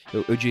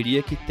Eu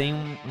diria que tem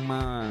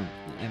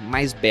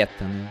mais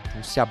beta, né?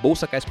 Então, se a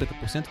bolsa cai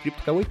 50%, o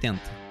cripto cai 80%.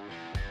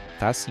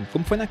 Tá assim,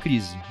 como foi na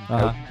crise,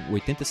 caiu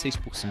 86%.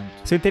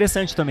 Isso é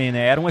interessante também, né?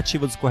 Era um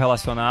ativo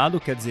descorrelacionado,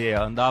 quer dizer,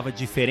 andava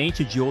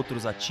diferente de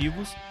outros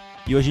ativos,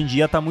 e hoje em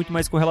dia tá muito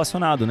mais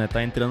correlacionado, né?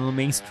 Tá entrando no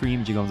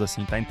mainstream, digamos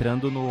assim, tá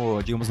entrando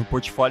no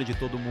portfólio de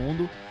todo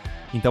mundo,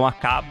 então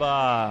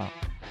acaba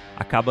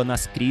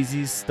nas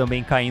crises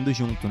também caindo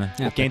junto, né?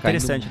 O que é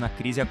interessante, na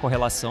crise a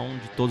correlação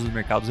de todos os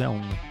mercados é 1,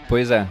 né?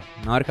 Pois é,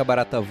 na hora que a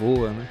barata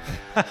voa, né?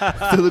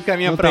 Tudo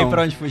caminha pra 1. Não tem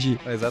pra onde fugir.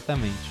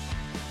 Exatamente.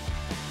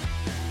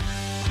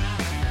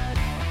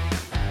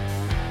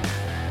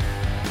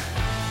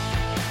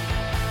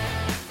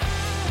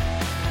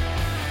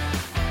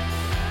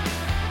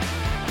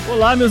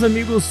 Olá, meus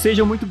amigos,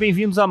 sejam muito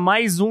bem-vindos a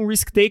mais um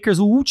Risk Takers,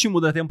 o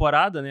último da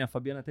temporada, né? A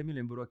Fabiana até me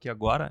lembrou aqui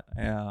agora,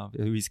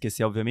 eu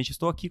esqueci, obviamente.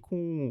 Estou aqui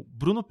com o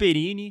Bruno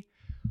Perini,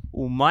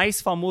 o mais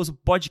famoso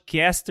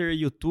podcaster,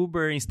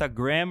 youtuber,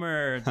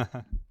 instagrammer,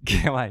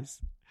 que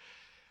mais?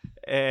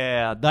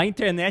 Da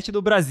internet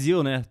do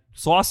Brasil, né?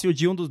 Sócio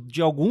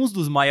de alguns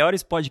dos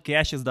maiores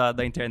podcasts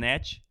da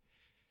internet.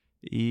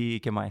 E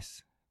que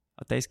mais?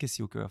 Até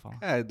esqueci o que eu ia falar.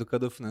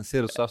 Educador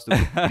financeiro, sócio do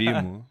Grupo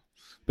Primo.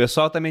 O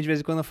pessoal também de vez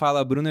em quando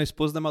fala, Bruno é o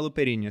esposo da Malu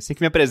Perini, assim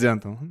que me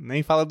apresentam,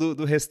 nem fala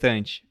do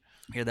restante.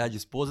 Verdade,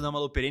 esposa da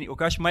Malu Perini. O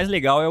que eu acho mais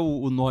legal é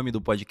o nome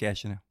do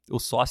podcast, né?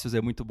 Os Sócios é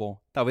muito bom.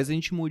 Talvez a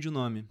gente mude o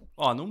nome.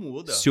 Não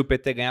muda. Se o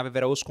PT ganhar, vai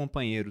virar Os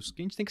Companheiros,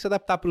 que a gente tem que se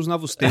adaptar para os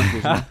novos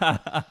tempos, né?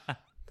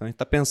 Então a gente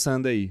tá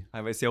pensando aí.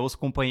 Aí vai ser Os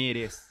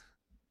Companheiros.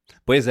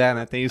 Pois é,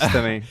 né? Tem isso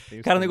também.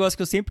 Cara, um negócio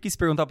que eu sempre quis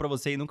perguntar pra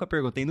você e nunca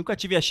perguntei, nunca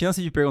tive a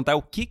chance de perguntar,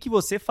 o que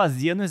você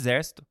fazia no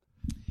exército?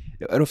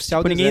 Eu era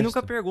oficial do ninguém exército.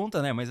 Nunca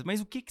pergunta, né?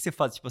 Mas o que você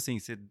faz? Tipo assim,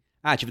 você...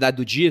 atividade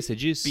do dia, você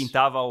disse?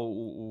 Pintava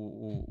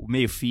o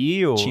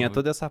meio-fio? Tinha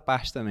toda essa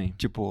parte também.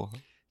 Tipo...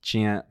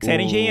 Tinha você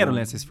era engenheiro,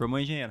 né? Você se formou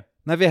em engenheiro.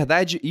 Na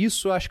verdade,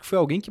 isso acho que foi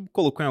alguém que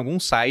colocou em algum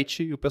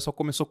site e o pessoal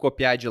começou a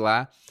copiar de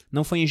lá.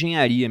 Não foi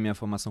engenharia a minha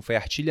formação, foi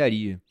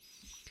artilharia.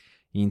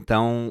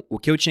 Então, o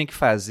que eu tinha que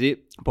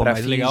fazer para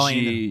fins legal de...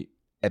 ainda.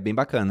 É bem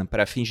bacana.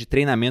 Para fins de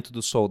treinamento do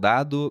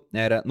soldado,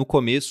 era, no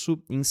começo,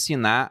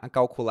 ensinar a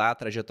calcular a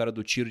trajetória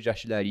do tiro de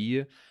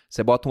artilharia.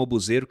 Você bota um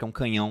obuseiro, que é um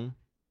canhão,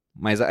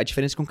 mas a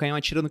diferença é que um canhão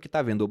atira no que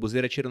tá vendo, o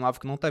obuseiro atira no alvo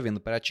que não tá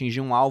vendo, para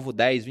atingir um alvo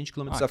 10, 20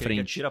 km à frente.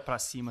 Que atira pra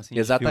cima, assim.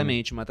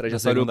 Exatamente, uma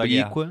trajetória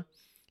oblíqua.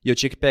 E eu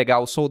tinha que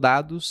pegar os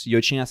soldados, e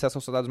eu tinha acesso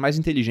aos soldados mais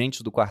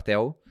inteligentes do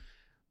quartel.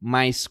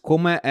 Mas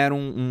como era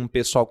um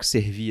pessoal que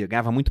servia,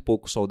 ganhava muito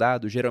pouco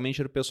soldado, geralmente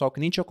era o pessoal que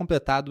nem tinha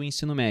completado o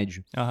ensino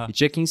médio. E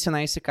tinha que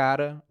ensinar esse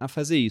cara a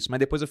fazer isso.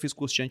 Mas depois eu fiz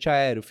curso de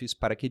antiaéreo, fiz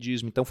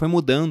paraquedismo, então foi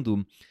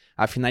mudando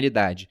a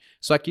finalidade.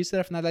 Só que isso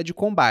era a finalidade de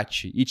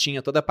combate e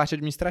tinha toda a parte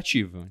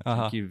administrativa.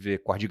 Tinha que ver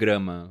cor de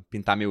grama,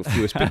 pintar meu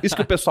fio. Isso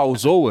que o pessoal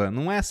zoa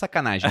não é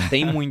sacanagem,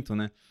 tem muito,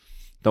 né?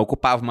 Então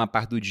ocupava uma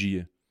parte do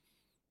dia.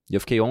 E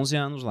eu fiquei 11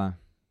 anos lá.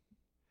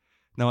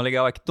 Não,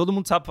 legal, é que todo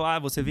mundo sabe,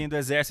 você vem do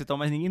exército e tal,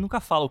 mas ninguém nunca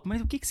fala, mas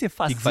o que você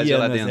fazia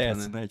lá no dentro,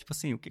 exército, né? Tipo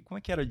assim, como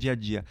é que era o dia a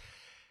dia?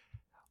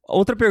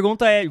 Outra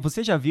pergunta é,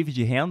 você já vive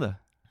de renda?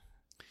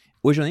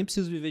 Hoje eu nem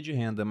preciso viver de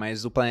renda,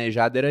 mas o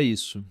planejado era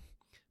isso.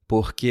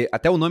 Porque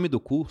até o nome do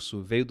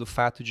curso veio do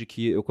fato de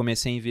que eu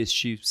comecei a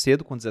investir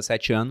cedo, com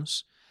 17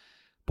 anos,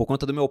 por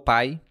conta do meu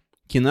pai,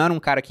 que não era um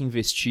cara que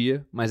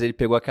investia, mas ele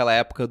pegou aquela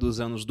época dos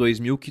anos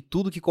 2000 que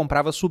tudo que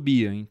comprava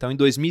subia. Então, em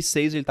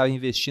 2006, ele estava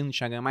investindo,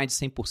 tinha ganho mais de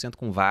 100%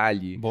 com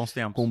Vale. Bons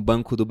tempos. Com o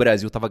Banco do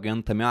Brasil, estava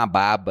ganhando também uma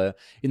baba.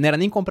 E não era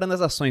nem comprando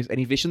as ações, era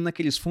investindo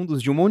naqueles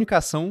fundos de uma única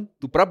ação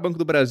do próprio Banco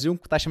do Brasil,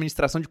 com taxa de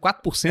administração de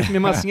 4%,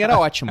 mesmo assim era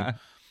ótimo.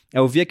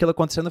 Eu vi aquilo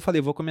acontecendo e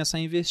falei, vou começar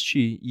a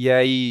investir. E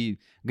aí,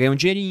 ganhei um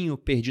dinheirinho,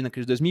 perdi na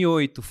crise de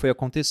 2008, foi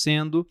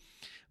acontecendo.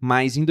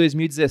 Mas em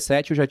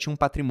 2017 eu já tinha um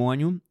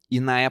patrimônio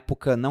e na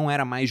época não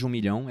era mais de 1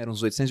 milhão, eram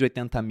uns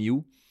 880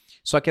 mil.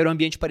 Só que era um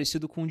ambiente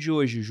parecido com o de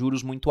hoje,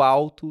 juros muito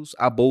altos,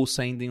 a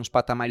bolsa ainda em uns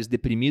patamares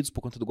deprimidos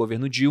por conta do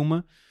governo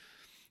Dilma.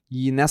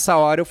 E nessa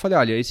hora eu falei,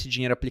 olha, esse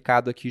dinheiro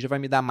aplicado aqui já vai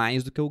me dar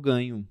mais do que eu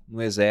ganho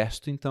no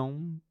exército,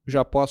 então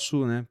já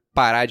posso, né,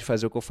 parar de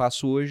fazer o que eu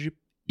faço hoje.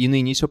 E no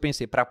início eu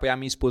pensei, para apoiar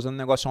minha esposa no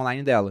negócio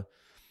online dela.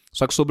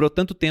 Só que sobrou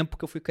tanto tempo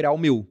que eu fui criar o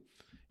meu.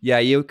 E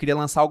aí eu queria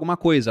lançar alguma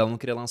coisa, ela não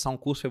queria lançar um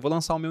curso, eu vou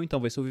lançar o meu então,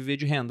 vai ser eu viver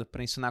de renda,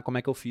 para ensinar como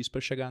é que eu fiz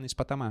para chegar nesse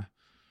patamar.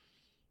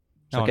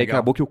 Só que aí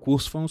acabou que o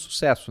curso foi um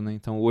sucesso, né?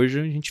 Então hoje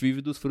a gente vive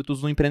dos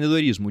frutos do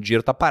empreendedorismo, o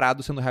dinheiro tá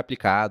parado sendo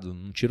reaplicado,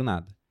 não tiro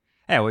nada.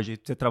 Hoje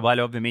você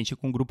trabalha obviamente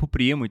com grupo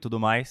primo e tudo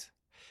mais.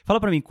 Fala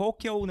pra mim, qual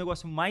que é o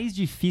negócio mais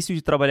difícil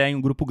de trabalhar em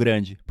um grupo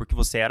grande? Porque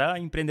você era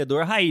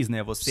empreendedor raiz,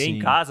 né? Você Sim. Em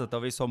casa,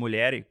 talvez sua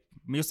mulher,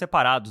 meio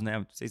separados,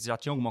 né? Vocês já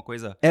tinham alguma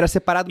coisa era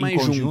separado, em mas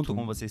conjunto junto,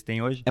 como vocês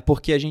têm hoje? É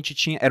porque a gente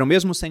tinha, era o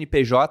mesmo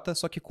CNPJ,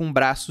 só que com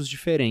braços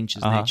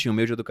diferentes, né? Tinha o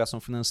meu de educação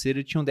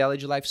financeira e tinha o dela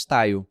de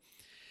lifestyle.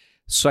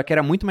 Só que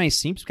era muito mais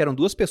simples, porque eram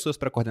 2 pessoas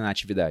para coordenar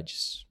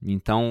atividades.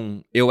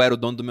 Então, eu era o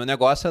dono do meu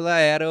negócio, ela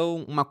era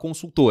uma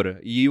consultora.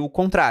 E o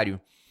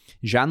contrário.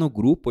 Já no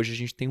grupo, hoje a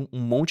gente tem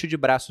um monte de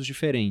braços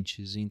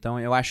diferentes. Então,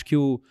 eu acho que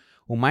o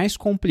O mais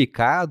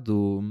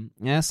complicado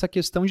é essa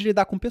questão de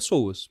lidar com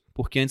pessoas.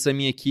 Porque antes a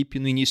minha equipe,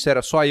 no início,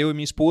 era só eu e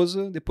minha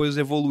esposa, depois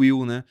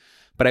evoluiu, né?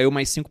 Para eu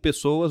mais 5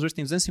 pessoas, hoje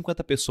tem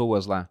 250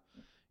 pessoas lá.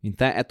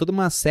 Então é toda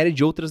uma série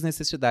de outras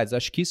necessidades.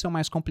 Acho que isso é o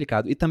mais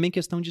complicado. E também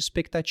questão de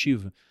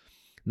expectativa.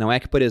 Não é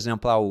que, por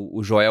exemplo,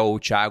 o Joel ou o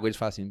Thiago, eles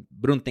falam assim,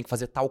 Bruno, tem que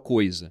fazer tal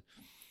coisa.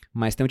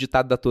 Mas tem um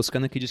ditado da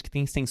Toscana que diz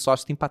que sem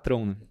sócio tem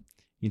patrão, né?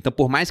 Então,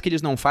 por mais que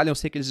eles não falem, eu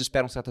sei que eles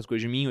esperam certas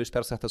coisas de mim, eu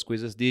espero certas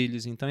coisas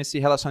deles. Então, esse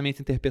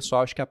relacionamento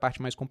interpessoal acho que é a parte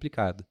mais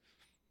complicada.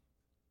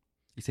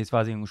 E vocês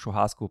fazem um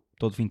churrasco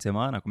todo fim de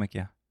semana? Como é que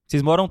é?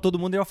 Vocês moram todo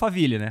mundo em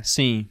Alphaville, né?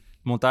 Sim.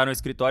 Montaram o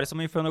escritório, isso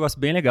também foi um negócio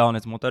bem legal, né?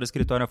 Vocês montaram o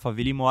escritório em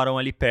Alphaville e moram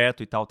ali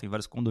perto e tal. Tem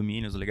vários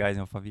condomínios legais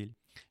em Alphaville.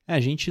 A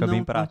gente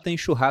não tem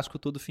churrasco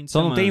todo fim de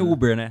semana. Só não tem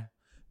Uber, né?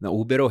 Não,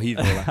 Uber é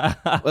horrível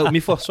lá. Me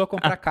forçou a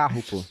comprar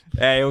carro, pô.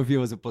 Eu vi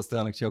você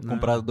postando que tinha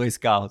comprado 2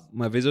 carros.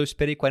 Uma vez eu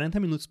esperei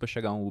 40 minutos pra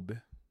chegar um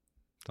Uber.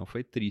 Então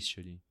foi triste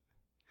ali.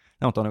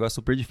 Não, tá um negócio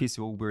super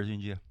difícil o Uber hoje em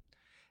dia.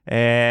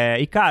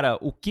 E, cara,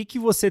 o que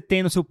você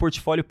tem no seu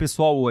portfólio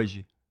pessoal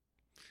hoje?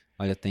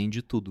 Olha, tem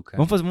de tudo, cara.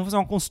 Vamos fazer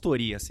uma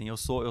consultoria, assim. Eu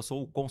sou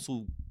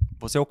o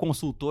Você é o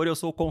consultor e eu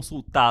sou o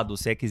consultado,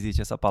 se é que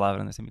existe essa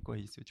palavra, né? Você me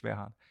corrige se eu estiver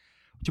errado.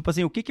 Tipo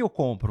assim, o que eu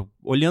compro?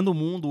 Olhando o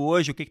mundo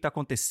hoje, o que tá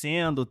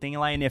acontecendo? Tem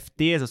lá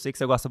NFTs, eu sei que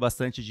você gosta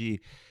bastante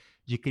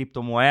de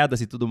criptomoedas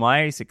e tudo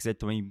mais. Se você quiser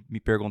também me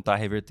perguntar,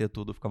 reverter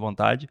tudo, fica à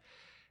vontade.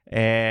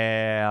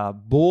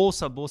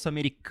 Bolsa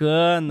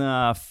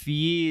americana,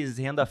 FIIs,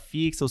 renda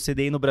fixa, o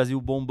CDI no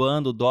Brasil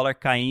bombando, o dólar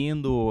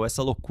caindo,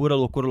 essa loucura,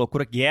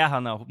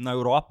 guerra na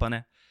Europa,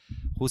 né?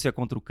 Rússia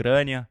contra a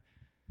Ucrânia.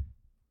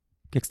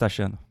 O que você tá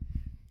achando?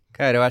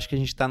 Cara, eu acho que a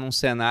gente tá num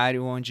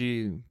cenário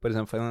onde, por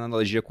exemplo, fazendo uma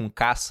analogia com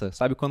caça,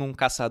 sabe quando um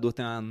caçador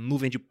tem uma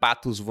nuvem de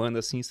patos voando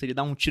assim, se ele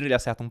dá um tiro ele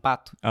acerta um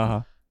pato?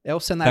 Aham. É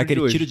o cenário de hoje.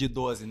 Aquele tiro de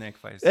 12, né, que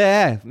faz.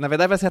 Na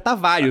verdade vai acertar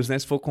vários, né,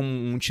 se for com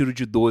um tiro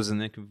de 12,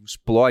 né, que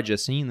explode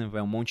assim, né,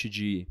 vai um monte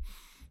de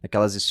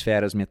aquelas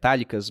esferas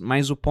metálicas,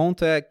 mas o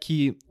ponto é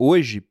que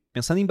hoje,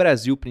 pensando em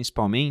Brasil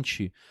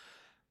principalmente,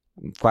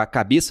 com a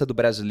cabeça do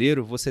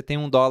brasileiro, você tem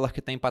um dólar que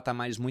está em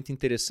patamares muito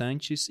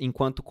interessantes,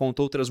 enquanto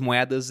contra outras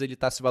moedas ele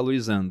está se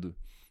valorizando.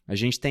 A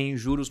gente tem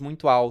juros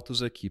muito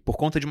altos aqui, por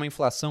conta de uma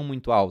inflação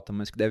muito alta,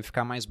 mas que deve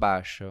ficar mais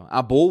baixa.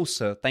 A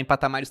bolsa está em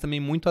patamares também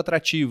muito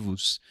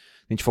atrativos.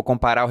 Se a gente for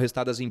comparar o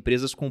resultado das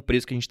empresas com o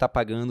preço que a gente está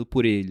pagando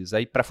por eles.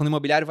 Aí, para fundo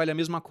imobiliário, vale a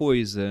mesma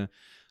coisa.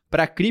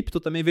 Para cripto,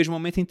 também vejo um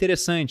momento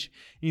interessante.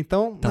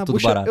 Então, tá na tudo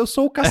bucha, barato. eu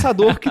sou o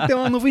caçador que tem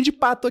uma nuvem de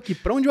pato aqui.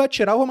 Para onde eu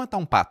atirar, eu vou matar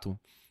um pato.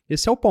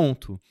 Esse é o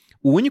ponto.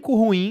 O único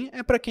ruim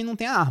é para quem não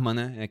tem arma,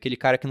 né? É aquele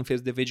cara que não fez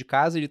o dever de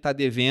casa, ele está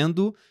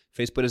devendo,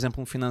 fez, por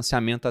exemplo, um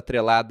financiamento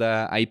atrelado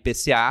a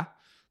IPCA,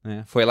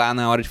 né? Foi lá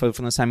na hora de fazer o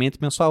financiamento e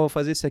pensou, vou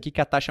fazer esse aqui que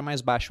é a taxa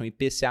mais baixa, um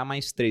IPCA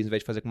mais 3, ao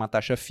invés de fazer com uma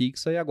taxa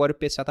fixa, e agora o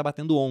IPCA está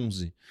batendo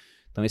 11.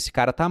 Então esse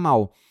cara tá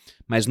mal.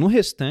 Mas no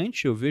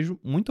restante, eu vejo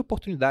muita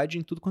oportunidade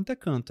em tudo quanto é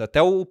canto.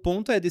 Até o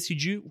ponto é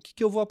decidir o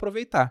que eu vou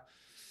aproveitar.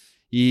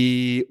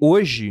 E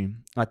hoje,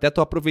 até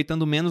estou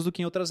aproveitando menos do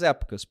que em outras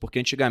épocas, porque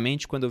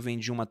antigamente, quando eu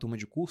vendia uma turma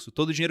de curso,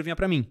 todo o dinheiro vinha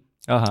para mim.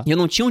 Uhum. E eu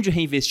não tinha onde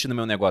reinvestir no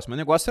meu negócio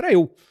era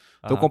eu.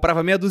 Então eu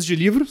comprava meia dúzia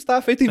de livros, estava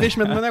feito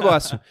investimento no meu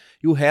negócio.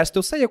 E o resto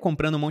eu saía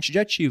comprando um monte de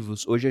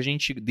ativos. Hoje a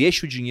gente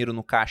deixa o dinheiro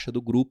no caixa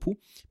do grupo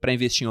para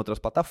investir em outras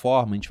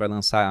plataformas, a gente vai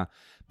lançar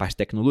parte de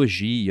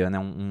tecnologia, né,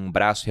 um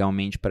braço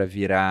realmente para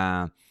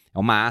virar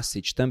uma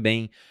asset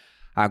também.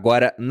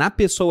 Agora, na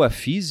pessoa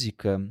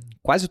física,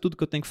 quase tudo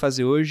que eu tenho que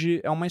fazer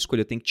hoje é uma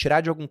escolha. Eu tenho que tirar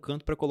de algum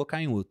canto para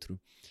colocar em outro.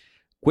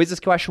 Coisas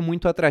que eu acho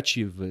muito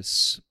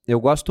atrativas. Eu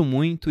gosto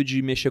muito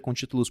de mexer com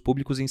títulos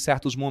públicos em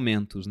certos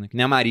momentos, né? Que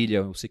nem a Marília,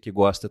 eu sei que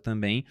gosta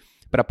também,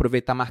 para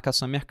aproveitar a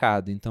marcação a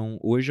mercado. Então,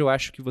 hoje eu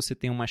acho que você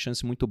tem uma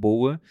chance muito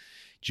boa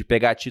de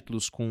pegar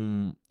títulos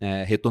com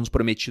retornos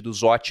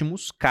prometidos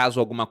ótimos, caso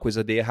alguma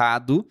coisa dê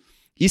errado.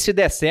 E se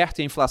der certo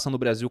e a inflação no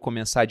Brasil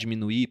começar a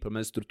diminuir,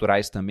 problemas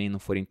estruturais também não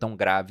forem tão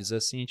graves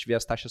assim, a gente vê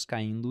as taxas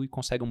caindo e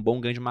consegue um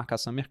bom ganho de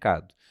marcação a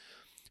mercado.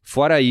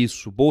 Fora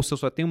isso, bolsa eu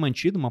só tenho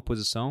mantido uma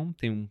posição,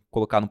 tenho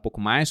colocado um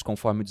pouco mais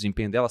conforme o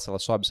desempenho dela, se ela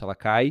sobe, se ela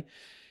cai.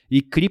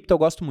 E cripto eu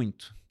gosto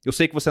muito. Eu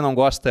sei que você não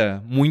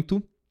gosta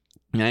muito,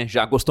 né?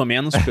 Já gostou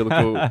menos,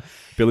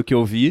 pelo que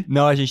eu vi.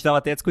 Não, a gente estava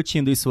até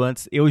discutindo isso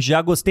antes. Eu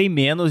já gostei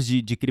menos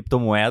de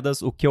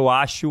criptomoedas. O que eu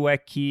acho é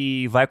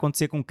que vai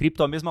acontecer com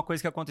cripto a mesma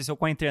coisa que aconteceu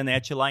com a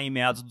internet lá em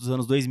meados dos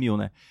anos 2000,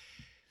 né?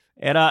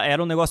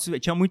 Era um negócio,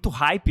 tinha muito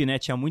hype, né?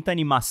 Tinha muita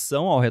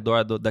animação ao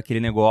redor daquele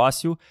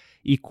negócio.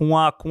 E com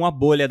a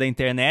bolha da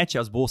internet,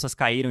 as bolsas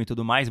caíram e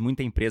tudo mais,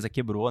 muita empresa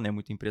quebrou, né?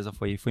 Muita empresa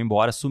foi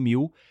embora,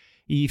 sumiu.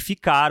 E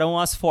ficaram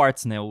as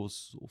fortes, né?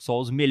 Só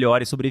os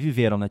melhores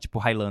sobreviveram, né? Tipo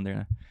Highlander,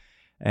 né?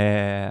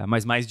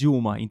 mas mais de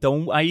uma.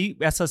 Então, aí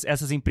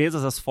essas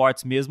empresas, as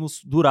fortes mesmo,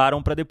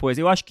 duraram para depois.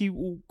 Eu acho que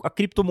a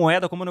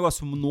criptomoeda, como um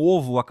negócio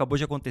novo, acabou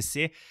de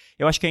acontecer,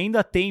 eu acho que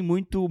ainda tem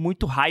muito,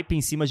 muito hype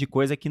em cima de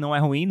coisa que não é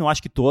ruim. Não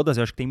acho que todas,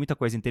 eu acho que tem muita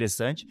coisa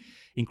interessante.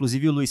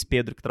 Inclusive o Luiz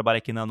Pedro, que trabalha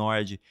aqui na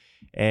Nord,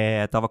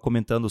 estava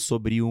comentando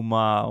sobre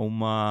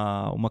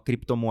uma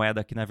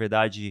criptomoeda que, na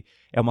verdade,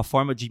 é uma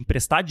forma de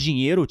emprestar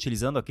dinheiro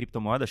utilizando a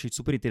criptomoeda. Achei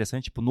super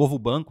interessante, tipo, novo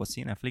banco,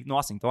 assim, né? Falei,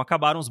 nossa, então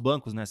acabaram os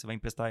bancos, né? Você vai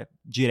emprestar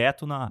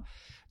direto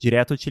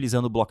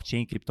utilizando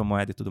blockchain,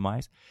 criptomoeda e tudo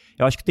mais.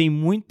 Eu acho que tem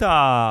muito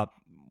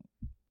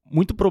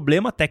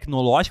problema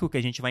tecnológico que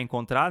a gente vai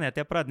encontrar, né?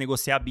 Até para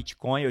negociar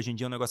Bitcoin, hoje em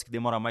dia é um negócio que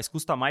demora mais,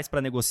 custa mais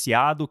para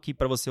negociar do que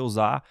para você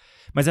usar.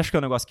 Mas acho que é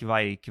um negócio que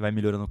vai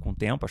melhorando com o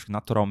tempo. Acho que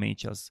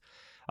naturalmente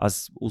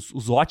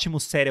os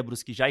ótimos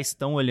cérebros que já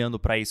estão olhando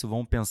para isso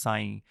vão pensar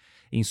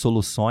em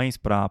soluções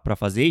para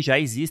fazer, e já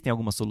existem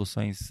algumas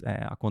soluções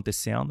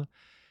acontecendo.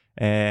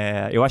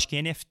 Eu acho que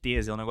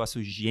NFTs é um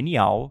negócio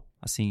genial,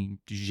 assim,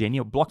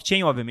 genial.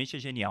 Blockchain, obviamente, é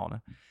genial,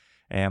 né?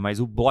 Mas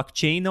o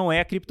blockchain não é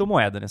a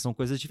criptomoeda, né? São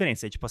coisas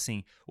diferentes. É tipo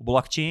assim, o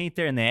blockchain é a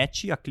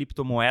internet, a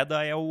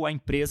criptomoeda é a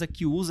empresa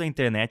que usa a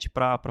internet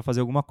para fazer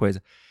alguma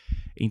coisa.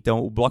 Então,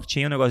 o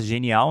blockchain é um negócio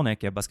genial, né?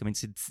 Que é basicamente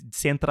se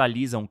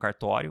descentraliza um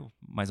cartório,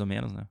 mais ou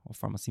menos, né? Uma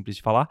forma simples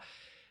de falar.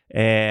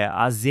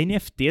 As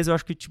NFTs, eu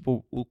acho que,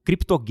 tipo, o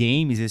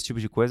CryptoGames, esse tipo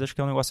de coisa, acho que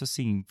é um negócio,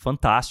 assim,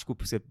 fantástico.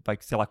 Você vai,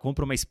 sei lá,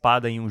 compra uma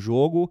espada em um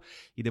jogo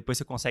e depois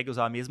você consegue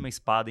usar a mesma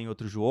espada em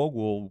outro jogo,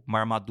 ou uma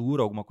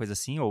armadura, alguma coisa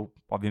assim, ou,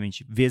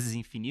 obviamente, vezes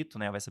infinito,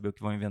 né? Vai saber o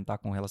que vão inventar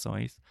com relação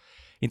a isso.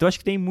 Então, acho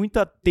que tem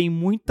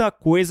muita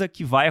coisa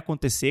que vai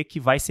acontecer, que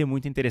vai ser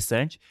muito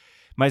interessante,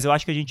 mas eu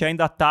acho que a gente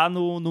ainda está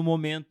no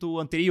momento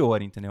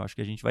anterior, entendeu? Acho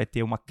que a gente vai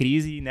ter uma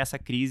crise, e nessa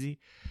crise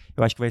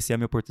eu acho que vai ser a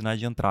minha oportunidade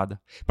de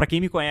entrada. Para quem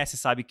me conhece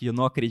sabe que eu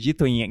não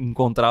acredito em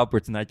encontrar a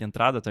oportunidade de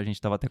entrada, então a gente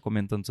estava até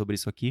comentando sobre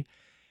isso aqui.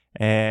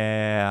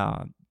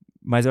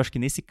 Mas eu acho que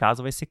nesse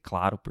caso vai ser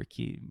claro,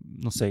 porque,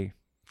 não sei.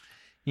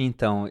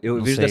 Então,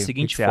 eu vejo da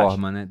seguinte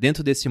forma, né?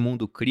 Dentro desse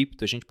mundo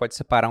cripto, a gente pode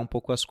separar um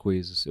pouco as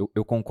coisas.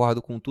 Eu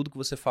concordo com tudo que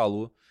você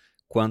falou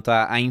quanto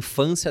à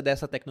infância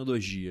dessa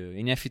tecnologia.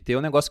 NFT é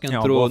um negócio que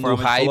entrou no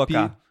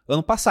hype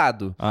ano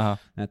passado.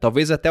 Uhum.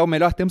 Talvez até o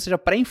melhor tempo seja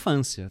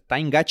pré-infância. Tá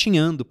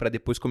engatinhando para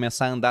depois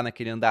começar a andar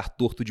naquele andar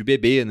torto de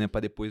bebê, né?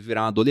 Para depois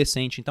virar um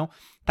adolescente. Então,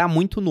 tá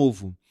muito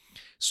novo.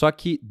 Só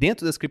que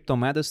dentro das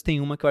criptomoedas tem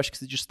uma que eu acho que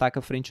se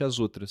destaca frente às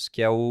outras,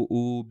 que é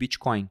o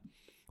Bitcoin.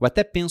 Eu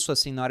até penso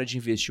assim na hora de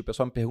investir. O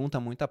pessoal me pergunta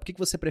muito, por que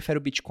você prefere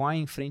o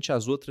Bitcoin frente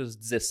às outras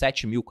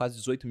 17 mil, quase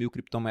 18 mil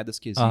criptomoedas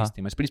que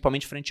existem? Mas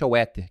principalmente frente ao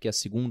Ether, que é a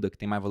segunda que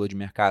tem mais valor de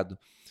mercado.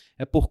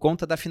 É por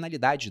conta da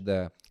finalidade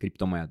da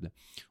criptomoeda.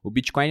 O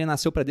Bitcoin ele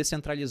nasceu para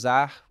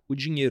descentralizar o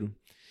dinheiro.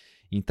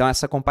 Então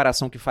essa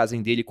comparação que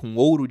fazem dele com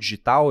ouro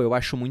digital eu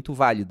acho muito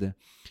válida.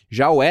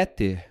 Já o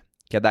Ether,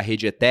 que é da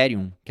rede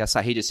Ethereum, que é essa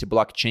rede, esse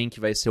blockchain que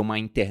vai ser uma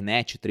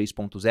internet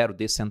 3.0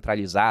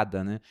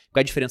 descentralizada, né? Qual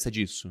é a diferença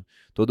disso?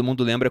 Todo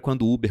mundo lembra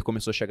quando o Uber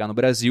começou a chegar no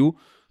Brasil,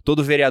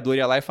 todo vereador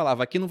ia lá e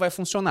falava, aqui não vai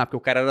funcionar, porque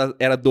o cara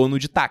era dono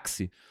de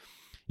táxi.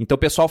 Então o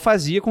pessoal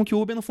fazia com que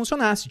o Uber não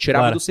funcionasse,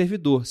 tirava do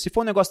servidor. Se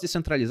for um negócio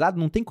descentralizado,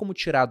 não tem como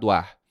tirar do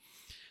ar.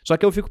 Só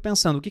que eu fico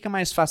pensando, o que é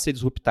mais fácil ser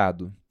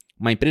disruptado?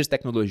 Uma empresa de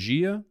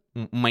tecnologia,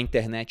 uma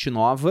internet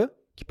nova,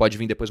 que pode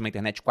vir depois uma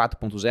internet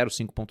 4.0,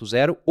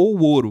 5.0, ou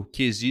o ouro,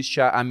 que existe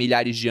há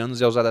milhares de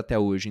anos e é usado até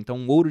hoje. Então,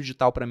 o ouro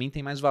digital, para mim,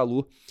 tem mais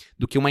valor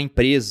do que uma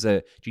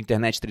empresa de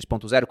internet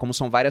 3.0, como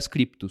são várias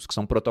criptos, que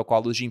são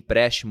protocolos de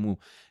empréstimo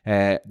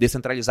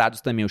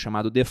descentralizados também, o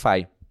chamado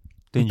DeFi.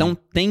 Entendi. Então,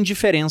 tem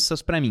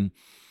diferenças para mim.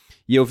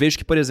 E eu vejo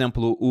que, por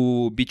exemplo,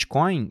 o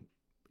Bitcoin,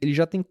 ele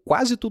já tem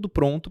quase tudo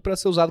pronto para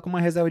ser usado como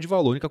uma reserva de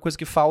valor. A única coisa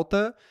que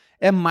falta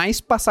é mais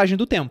passagem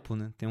do tempo,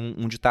 né? Tem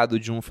um ditado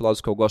de um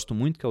filósofo que eu gosto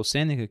muito, que é o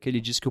Sêneca, que ele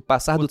diz que o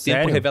passar do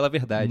tempo revela a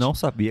verdade. Não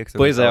sabia que você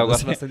Pois é, eu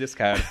gosto bastante desse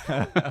cara.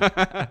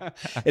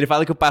 Ele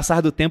fala que o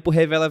passar do tempo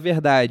revela a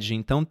verdade,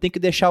 então tem que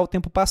deixar o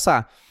tempo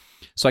passar.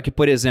 Só que,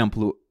 por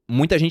exemplo,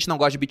 muita gente não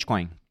gosta de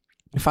Bitcoin.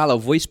 E fala, eu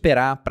vou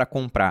esperar para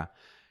comprar.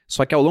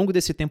 Só que ao longo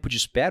desse tempo de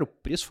espera, o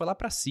preço foi lá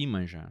para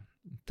cima já.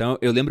 Então,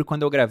 eu lembro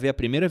quando eu gravei a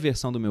primeira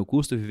versão do meu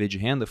curso, Viver de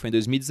Renda, foi em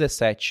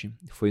 2017,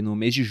 foi no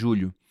mês de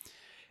julho.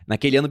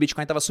 Naquele ano o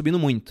Bitcoin estava subindo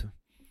muito.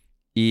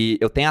 E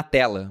eu tenho a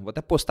tela, vou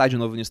até postar de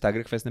novo no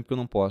Instagram, que faz tempo que eu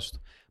não posto.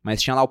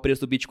 Mas tinha lá o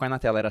preço do Bitcoin na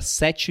tela, era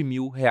R$7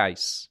 mil.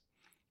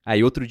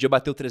 Aí outro dia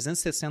bateu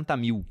 360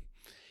 mil.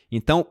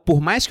 Então,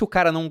 por mais que o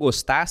cara não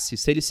gostasse,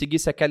 se ele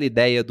seguisse aquela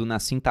ideia do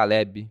Nassim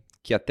Taleb,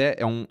 que até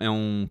é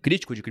um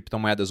crítico de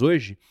criptomoedas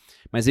hoje,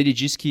 mas ele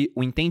diz que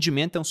o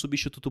entendimento é um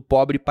substituto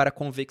pobre para a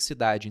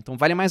convexidade. Então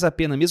vale mais a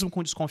pena, mesmo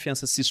com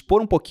desconfiança, se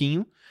expor um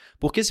pouquinho,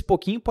 porque esse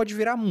pouquinho pode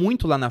virar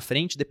muito lá na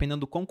frente,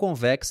 dependendo do quão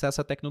convexa é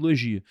essa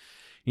tecnologia.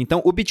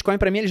 Então o Bitcoin,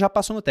 para mim, ele já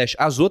passou no teste.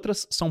 As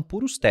outras são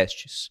puros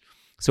testes.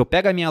 Se eu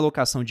pego a minha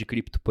alocação de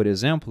cripto, por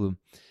exemplo,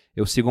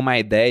 eu sigo uma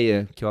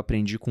ideia que eu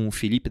aprendi com o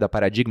Felipe da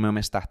Paradigma, é uma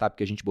startup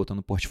que a gente botou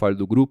no portfólio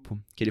do grupo,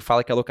 que ele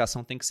fala que a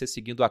alocação tem que ser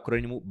seguindo o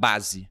acrônimo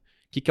BASE.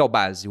 O que é o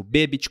BASE? O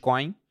B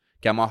Bitcoin,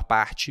 que é a maior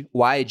parte.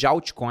 O A é de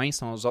altcoins,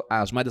 são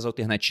as moedas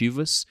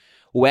alternativas.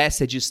 O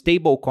S é de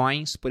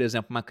stablecoins, por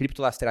exemplo, uma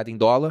cripto lastreada em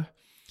dólar.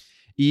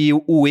 E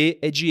o E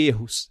é de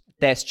erros,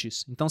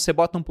 testes. Então você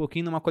bota um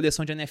pouquinho numa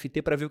coleção de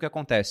NFT para ver o que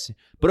acontece.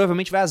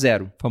 Provavelmente vai a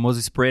zero. O famoso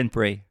spray and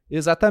pray.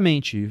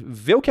 Exatamente.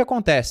 Vê o que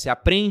acontece,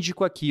 aprende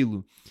com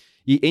aquilo.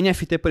 E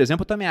NFT, por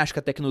exemplo, eu também acho que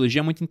a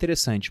tecnologia é muito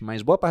interessante,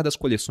 mas boa parte das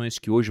coleções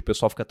que hoje o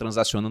pessoal fica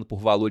transacionando por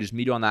valores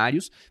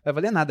milionários vai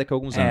valer nada daqui a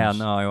alguns anos.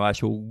 Não, eu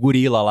acho o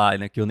gorila lá,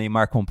 né, que o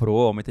Neymar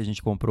comprou, muita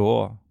gente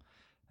comprou,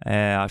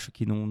 acho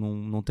que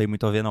não tem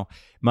muito a ver, não.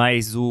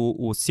 Mas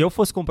se eu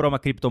fosse comprar uma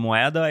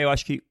criptomoeda, eu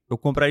acho que eu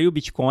compraria o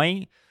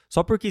Bitcoin,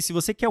 só porque se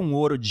você quer um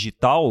ouro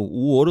digital,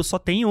 o ouro só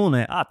tem um,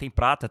 né? Tem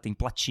prata, tem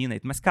platina,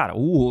 mas, cara,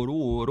 o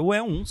ouro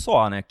é um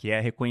só, né, que é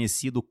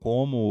reconhecido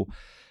como...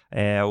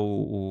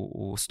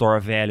 o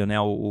store value, né?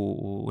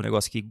 O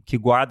negócio que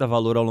guarda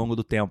valor ao longo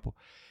do tempo.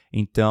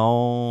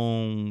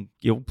 Então,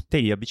 eu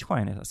teria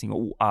Bitcoin, né? Assim,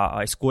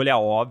 a escolha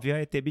óbvia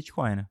é ter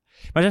Bitcoin, né?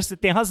 Mas você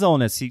tem razão,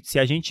 né? Se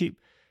a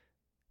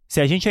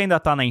gente ainda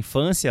tá na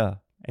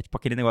infância, é tipo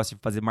aquele negócio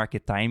de fazer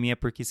market timing é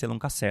porque você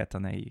nunca acerta,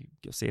 né? E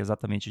eu sei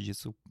exatamente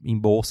disso em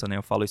bolsa, né?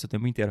 Eu falo isso o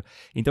tempo inteiro.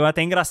 Então é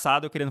até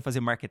engraçado eu querendo fazer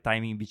market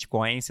timing em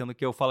Bitcoin, sendo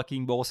que eu falo que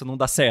em bolsa não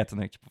dá certo,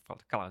 né? Tipo,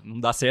 cara, não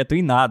dá certo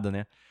em nada,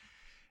 né?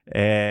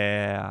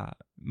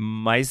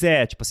 Mas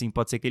tipo assim,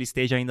 pode ser que ele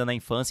esteja ainda na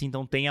infância,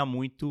 então tenha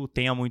muito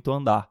a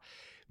andar.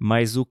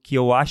 Mas o que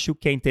eu acho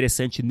que é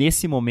interessante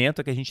nesse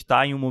momento é que a gente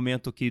está em um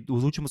momento que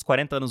nos últimos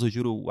 40 anos o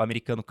juro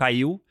americano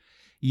caiu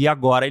e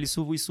agora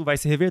isso vai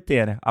se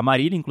reverter, né? A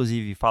Marília,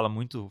 inclusive, fala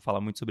muito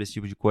sobre esse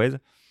tipo de coisa.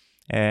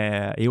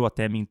 Eu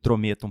até me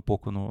intrometo um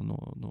pouco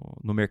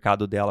no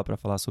mercado dela para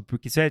falar sobre,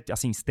 porque isso é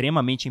assim,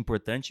 extremamente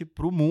importante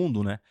para o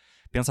mundo, né?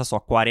 Pensa só,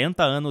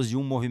 40 anos de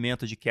um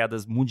movimento de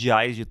quedas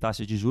mundiais de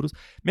taxas de juros,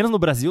 menos no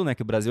Brasil, né,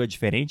 que o Brasil é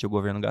diferente, o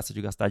governo gosta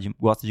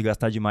de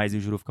gastar demais e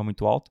o juro fica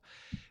muito alto,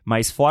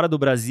 mas fora do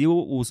Brasil,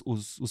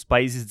 os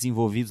países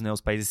desenvolvidos, né,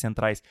 os países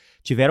centrais,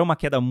 tiveram uma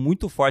queda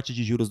muito forte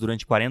de juros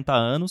durante 40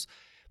 anos,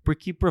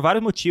 porque por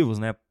vários motivos,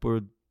 né,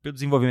 pelo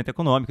desenvolvimento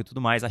econômico e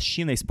tudo mais. A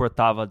China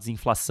exportava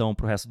desinflação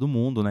para o resto do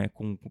mundo, né,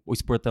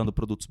 exportando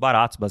produtos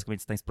baratos,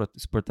 basicamente está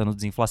exportando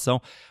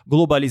desinflação.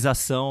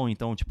 Globalização,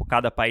 então, tipo,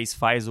 cada país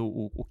faz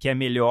o que é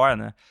melhor,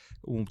 né?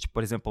 Tipo,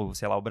 por exemplo,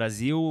 sei lá, o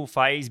Brasil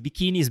faz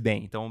biquínis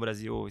bem, então o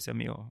Brasil, isso é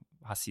meio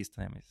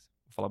racista, né, mas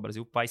vou falar, o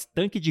Brasil faz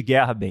tanque de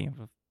guerra bem,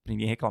 para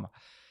ninguém reclamar.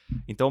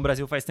 Então o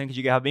Brasil faz tanque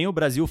de guerra bem, o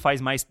Brasil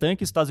faz mais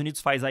tanque, os Estados Unidos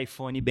faz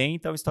iPhone bem,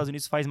 então os Estados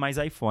Unidos faz mais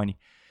iPhone.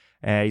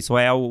 Isso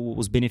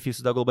os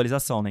benefícios da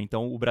globalização, né?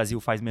 Então, o Brasil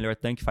faz melhor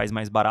tanque, faz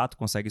mais barato,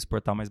 consegue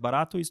exportar mais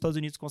barato, e os Estados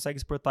Unidos conseguem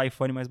exportar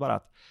iPhone mais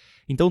barato.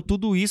 Então,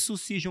 tudo isso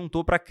se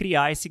juntou para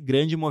criar esse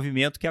grande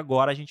movimento que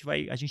agora a gente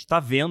está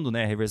vendo,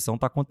 né? A reversão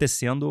está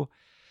acontecendo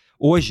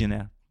hoje,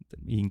 né?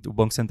 E o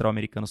Banco Central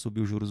americano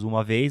subiu juros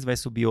uma vez, vai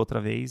subir outra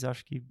vez,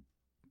 acho que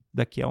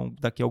daqui a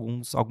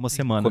algumas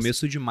semanas.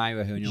 Começo de maio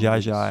a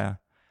reunião. Já.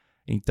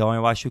 Então,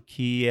 eu acho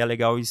que é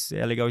legal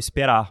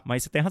esperar.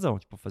 Mas você tem razão,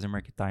 tipo, fazer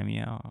market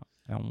timing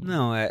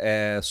Não,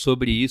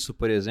 sobre isso,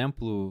 por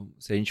exemplo,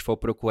 se a gente for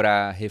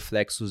procurar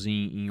reflexos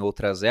em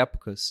outras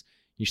épocas,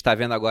 a gente está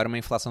vendo agora uma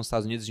inflação nos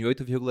Estados Unidos em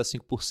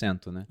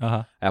 8,5%, né? Uhum.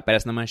 Aí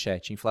aparece na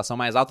manchete, inflação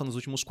mais alta nos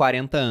últimos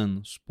 40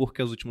 anos. Por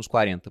que os últimos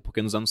 40?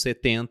 Porque nos anos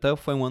 70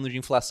 foi um ano de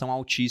inflação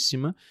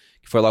altíssima,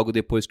 que foi logo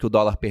depois que o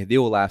dólar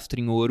perdeu o lastro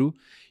em ouro,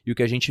 e o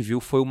que a gente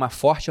viu foi uma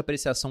forte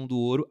apreciação do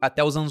ouro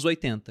até os anos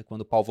 80,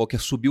 quando o Paul Volcker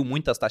subiu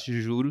muito as taxas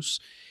de juros,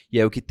 e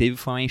aí o que teve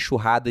foi uma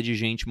enxurrada de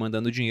gente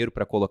mandando dinheiro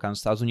para colocar nos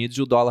Estados Unidos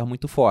e o dólar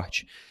muito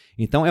forte.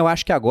 Então eu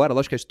acho que agora,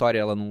 lógico que a história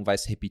ela não vai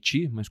se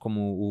repetir, mas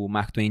como o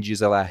Mark Twain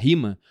diz, ela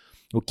rima,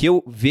 o que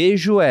eu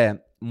vejo é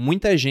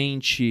muita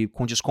gente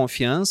com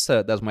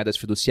desconfiança das moedas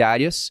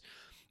fiduciárias,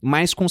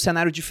 mas com um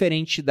cenário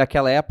diferente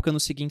daquela época no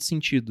seguinte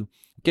sentido.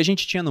 O que a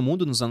gente tinha no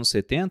mundo nos anos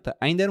 70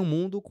 ainda era um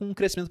mundo com um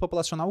crescimento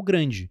populacional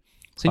grande.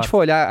 Se a gente for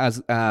olhar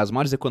as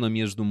maiores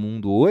economias do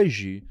mundo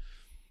hoje,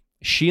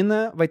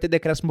 China vai ter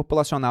decréscimo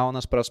populacional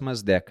nas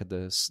próximas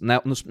décadas.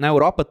 Na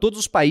Europa, todos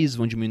os países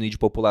vão diminuir de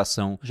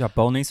população. O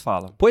Japão nem se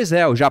fala. Pois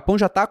é, o Japão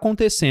já está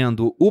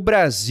acontecendo. O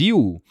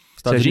Brasil,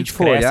 se a gente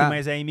for olhar...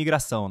 mas é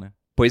imigração, né?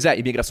 Pois é,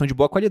 imigração de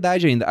boa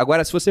qualidade ainda.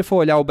 Agora, se você for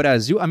olhar o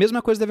Brasil, a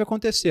mesma coisa deve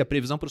acontecer. A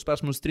previsão para os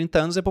próximos 30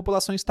 anos é a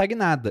população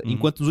estagnada.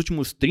 Enquanto nos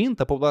últimos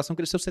 30, a população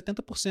cresceu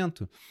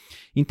 70%.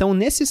 Então,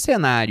 nesse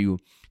cenário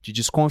de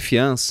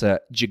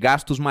desconfiança, de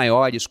gastos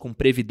maiores com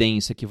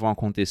previdência que vão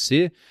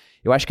acontecer,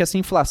 eu acho que essa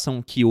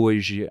inflação que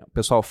hoje o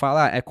pessoal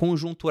fala é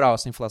conjuntural,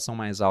 essa inflação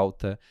mais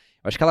alta.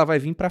 Eu acho que ela vai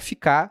vir para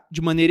ficar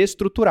de maneira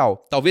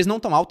estrutural. Talvez não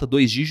tão alta,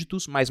 2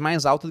 dígitos, mas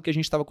mais alta do que a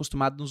gente estava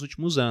acostumado nos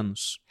últimos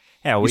anos.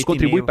 Isso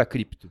contribui para a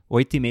cripto.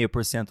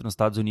 8,5% nos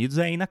Estados Unidos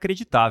é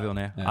inacreditável,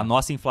 né? A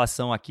nossa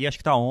inflação aqui acho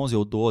que está 11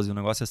 ou 12, um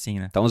negócio assim,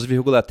 né? Está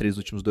 11,3 nos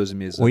últimos 12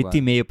 meses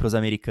 8,5 para os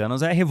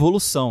americanos é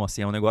revolução,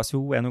 assim, é um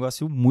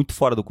negócio muito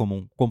fora do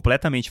comum,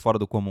 completamente fora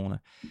do comum, né?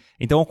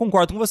 Então eu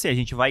concordo com você, a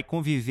gente vai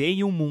conviver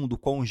em um mundo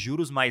com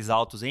juros mais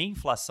altos e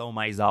inflação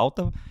mais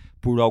alta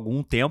por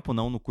algum tempo,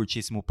 não no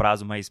curtíssimo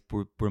prazo, mas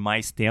por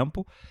mais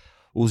tempo.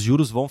 os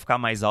juros vão ficar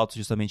mais altos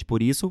justamente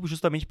por isso,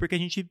 justamente porque a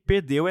gente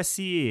perdeu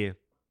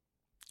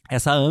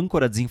essa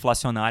âncora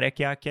desinflacionária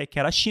que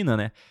era a China,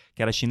 né?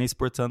 Que era a China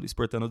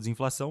exportando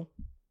desinflação.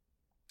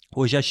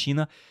 Hoje a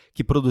China,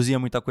 que produzia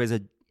muita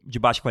coisa de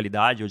baixa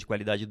qualidade ou de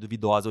qualidade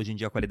duvidosa, hoje em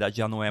dia a qualidade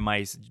já não é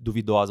mais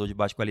duvidosa ou de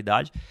baixa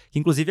qualidade, que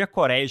inclusive a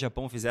Coreia e o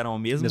Japão fizeram o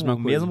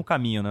mesmo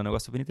caminho, né? Um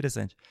negócio super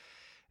interessante.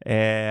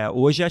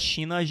 Hoje a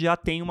China já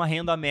tem uma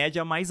renda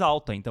média mais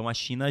alta, então a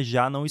China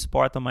já não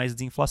exporta mais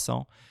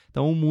desinflação.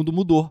 Então o mundo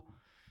mudou.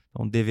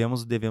 Então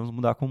devemos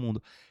mudar com o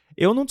mundo.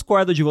 Eu não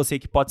discordo de você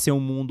que pode ser um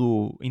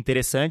mundo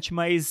interessante,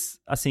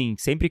 mas assim,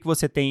 sempre que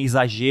você tem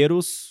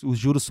exageros, os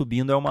juros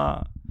subindo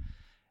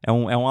é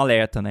um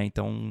alerta, né?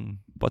 Então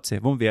pode ser.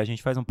 Vamos ver, a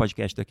gente faz um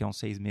podcast daqui a uns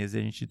 6 meses e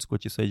a gente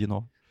discute isso aí de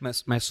novo.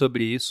 Mas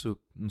sobre isso,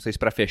 não sei se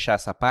para fechar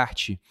essa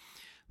parte,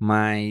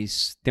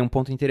 mas tem um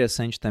ponto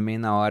interessante também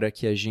na hora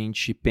que a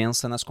gente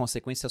pensa nas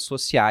consequências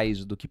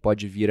sociais do que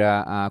pode vir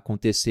a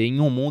acontecer em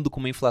um mundo com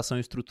uma inflação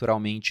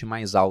estruturalmente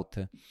mais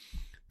alta.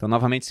 Então,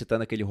 novamente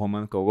citando aquele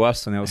romano que eu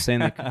gosto, né, o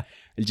Sêneca,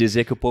 ele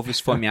dizia que o povo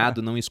esfomeado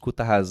não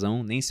escuta a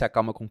razão, nem se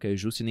acalma com o que é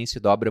justo e nem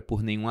se dobra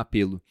por nenhum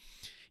apelo.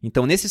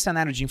 Então, nesse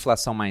cenário de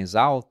inflação mais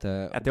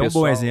alta... Até um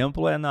bom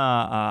exemplo é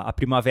a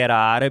Primavera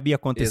Árabe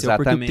aconteceu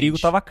porque o trigo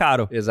estava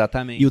caro.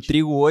 Exatamente. E o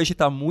trigo hoje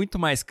está muito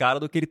mais caro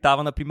do que ele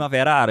estava na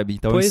Primavera Árabe.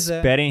 Então,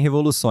 esperem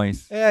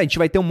revoluções. A gente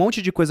vai ter um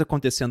monte de coisa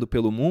acontecendo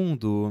pelo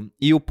mundo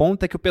e o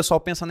ponto é que o pessoal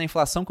pensa na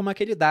inflação como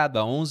aquele dado,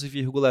 a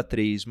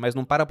 11,3, mas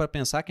não para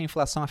pensar que a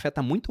inflação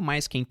afeta muito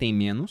mais quem tem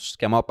menos,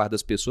 que é a maior parte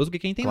das pessoas, do que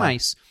quem tem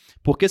mais.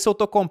 Porque se eu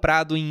estou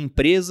comprado em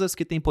empresas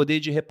que têm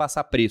poder de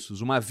repassar preços,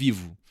 uma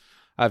Vivo...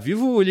 A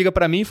Vivo liga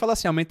pra mim e fala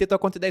assim, aumentei tua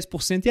conta em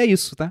 10% e é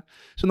isso, tá?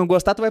 Se não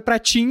gostar, tu vai pra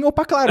TIM ou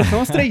pra Claro,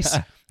 são os 3.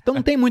 Então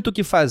não tem muito o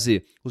que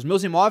fazer. Os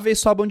meus imóveis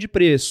sobem de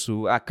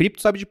preço, a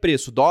cripto sobe de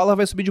preço, o dólar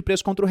vai subir de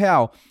preço contra o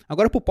real.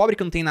 Agora pro pobre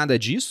que não tem nada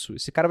disso,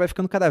 esse cara vai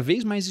ficando cada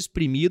vez mais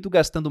exprimido,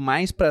 gastando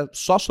mais pra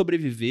só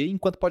sobreviver,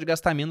 enquanto pode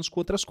gastar menos com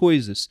outras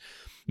coisas.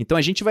 Então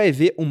a gente vai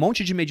ver um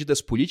monte de medidas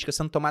políticas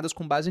sendo tomadas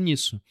com base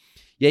nisso.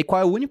 E aí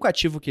qual é o único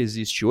ativo que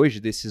existe hoje,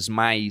 desses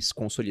mais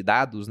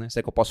consolidados, né? Se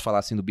é que eu posso falar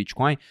assim do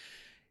Bitcoin,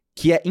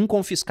 que é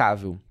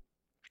inconfiscável?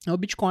 É o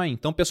Bitcoin.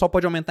 Então o pessoal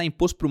pode aumentar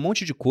imposto para um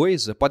monte de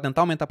coisa, pode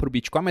tentar aumentar para o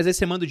Bitcoin, mas aí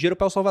você manda o dinheiro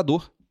para El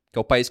Salvador, que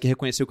é o país que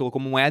reconheceu e colocou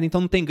como moeda,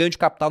 então não tem ganho de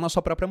capital na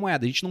sua própria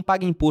moeda. A gente não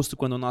paga imposto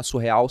quando o nosso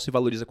real se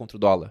valoriza contra o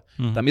dólar.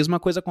 Então a mesma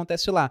coisa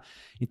acontece lá.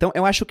 Então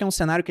eu acho que é um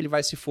cenário que ele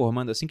vai se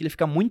formando assim, que ele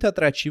fica muito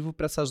atrativo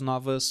para essas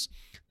novas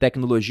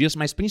tecnologias,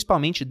 mas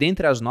principalmente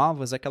dentre as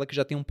novas, aquela que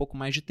já tem um pouco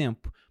mais de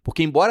tempo.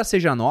 Porque embora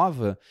seja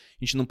nova,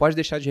 a gente não pode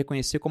deixar de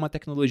reconhecer como a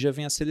tecnologia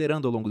vem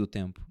acelerando ao longo do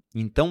tempo.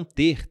 Então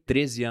ter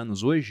 13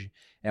 anos hoje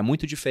é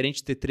muito diferente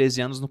de ter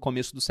 13 anos no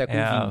começo do século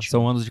XX.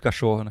 São anos de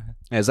cachorro, né?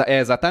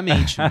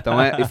 Exatamente. Então,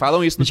 e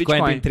falam isso no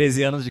Bitcoin. Tem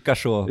 13 anos de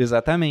cachorro.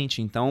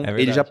 Exatamente. Então,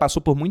 ele já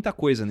passou por muita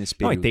coisa nesse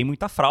período. Não, e tem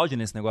muita fraude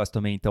nesse negócio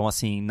também. Então,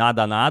 assim,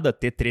 nada,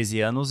 ter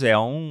 13 anos é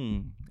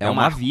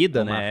uma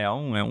vida, né?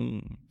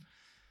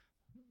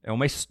 É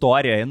uma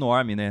história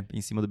enorme, né?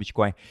 Em cima do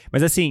Bitcoin.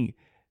 Mas, assim...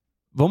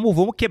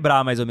 Vamos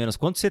quebrar mais ou menos.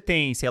 Quanto você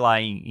tem, sei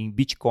lá, em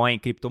Bitcoin,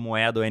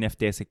 criptomoeda ou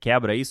NFT? Você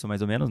quebra isso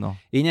mais ou menos, não?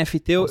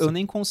 NFT eu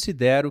nem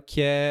considero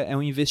que é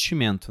um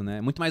investimento, né?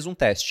 É muito mais um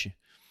teste.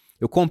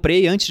 Eu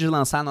comprei antes de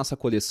lançar a nossa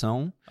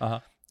coleção.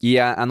 E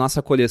a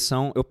nossa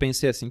coleção, eu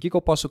pensei assim, o que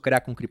eu posso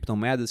criar com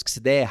criptomoedas que se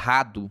der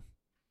errado,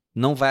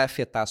 não vai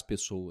afetar as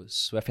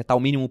pessoas. Vai afetar o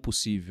mínimo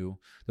possível.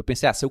 Eu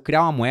pensei, se eu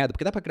criar uma moeda,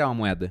 porque dá pra criar uma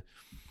moeda.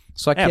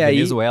 Só que a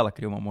Venezuela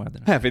criou uma moeda.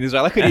 Né? A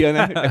Venezuela cria,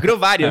 né? Criou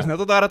várias, né?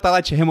 Toda hora tá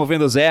lá te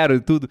removendo zero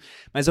e tudo.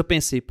 Mas eu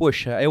pensei,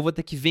 poxa, aí eu vou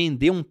ter que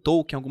vender um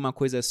token, alguma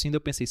coisa assim. Daí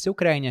eu pensei, se eu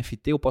criar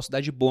NFT, eu posso dar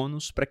de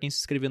bônus pra quem se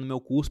inscrever no meu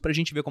curso, pra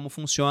gente ver como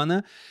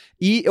funciona.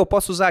 E eu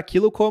posso usar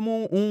aquilo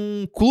como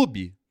um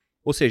clube.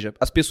 Ou seja,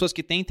 as pessoas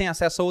que têm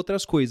acesso a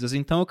outras coisas.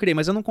 Então eu criei,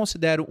 mas eu não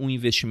considero um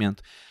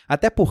investimento.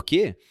 Até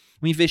porque...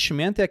 O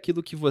investimento é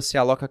aquilo que você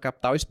aloca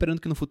capital esperando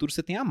que no futuro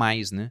você tenha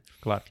mais, né?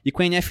 Claro. E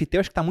com a NFT eu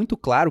acho que está muito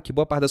claro que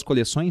boa parte das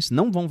coleções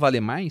não vão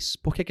valer mais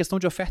porque é questão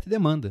de oferta e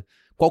demanda.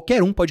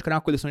 Qualquer um pode criar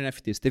uma coleção de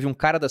NFTs. Teve um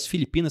cara das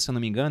Filipinas, se eu não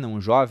me engano, um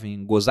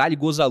jovem, Gozali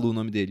Gozalu, o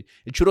nome dele.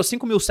 Ele tirou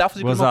 5 mil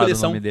selfies e criou uma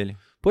coleção. O nome dele.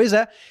 Pois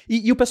é.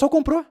 E o pessoal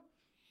comprou.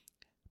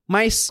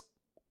 Mas...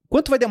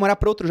 quanto vai demorar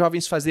para outros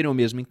jovens fazerem o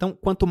mesmo? Então,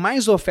 quanto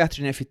mais oferta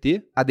de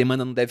NFT, a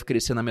demanda não deve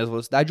crescer na mesma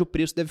velocidade, o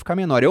preço deve ficar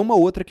menor. É uma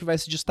outra que vai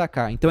se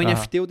destacar. Então,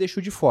 NFT eu deixo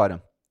de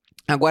fora.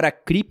 Agora,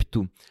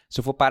 cripto,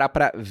 se eu for parar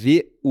para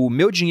ver o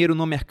meu dinheiro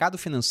no mercado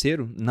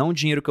financeiro, não o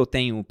dinheiro que eu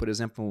tenho, por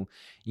exemplo,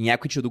 em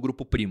equity do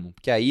Grupo Primo,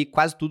 porque aí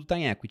quase tudo está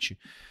em equity.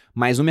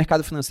 Mas no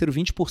mercado financeiro,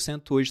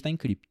 20% hoje está em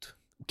cripto,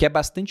 o que é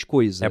bastante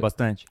coisa. É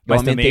bastante. Eu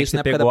Mas também isso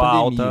você pegou a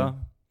alta...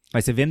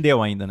 Mas você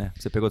vendeu ainda, né?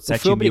 Você pegou de 7 mil.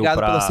 Eu fui obrigado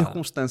pelas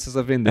circunstâncias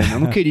a vender, né? Eu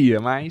não queria,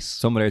 mas...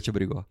 Sua mulher te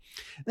obrigou.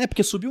 É,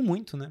 porque subiu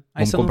muito, né?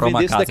 Aí vamos se eu não comprar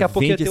vendesse, uma casa. daqui a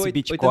pouco ia ter esse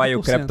Bitcoin e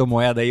o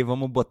criptomoeda aí,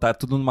 vamos botar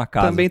tudo numa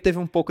casa. Também teve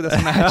um pouco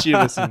dessa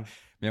narrativa, assim.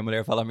 Minha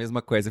mulher fala a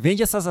mesma coisa.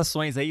 Vende essas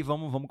ações aí,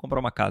 vamos comprar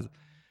uma casa.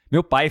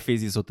 Meu pai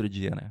fez isso outro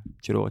dia, né?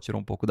 Tirou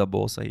um pouco da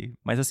bolsa aí.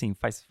 Mas assim,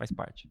 faz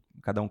parte.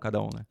 Cada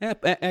um, né?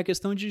 É a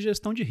questão de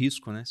gestão de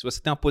risco, né? Se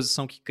você tem uma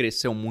posição que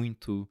cresceu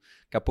muito,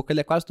 daqui a pouco ele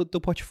é quase todo o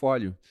teu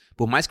portfólio.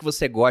 Por mais que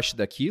você goste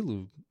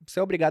daquilo, você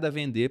é obrigado a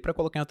vender para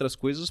colocar em outras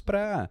coisas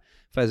para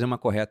fazer uma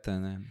correta,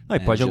 né? Não, e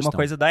pode gestão. alguma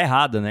coisa dar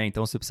errada, né?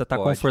 Então você precisa estar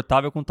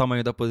confortável com o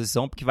tamanho da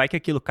posição, porque vai que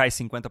aquilo cai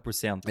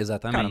 50%.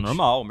 Exatamente. Cara,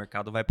 normal, o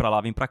mercado vai para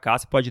lá, vem para cá,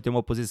 você pode ter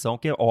uma posição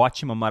que é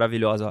ótima,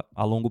 maravilhosa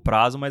a longo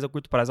prazo, mas a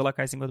curto prazo ela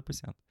cai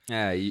 50%.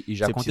 E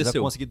já você aconteceu. Você precisa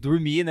conseguir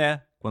dormir,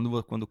 né?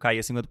 Quando cair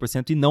a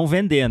 50% e não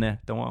vender, né?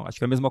 Então, acho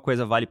que a mesma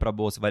coisa vale para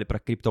bolsa, vale para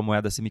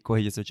criptomoeda, se me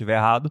corrija se eu estiver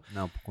errado.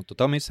 Não,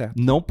 totalmente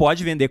certo. Não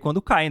pode vender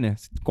quando cai, né?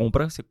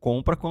 Você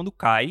compra quando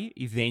cai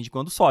e vende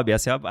quando sobe.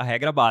 Essa é a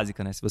regra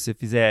básica, né? Se você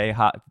fizer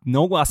errar,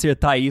 não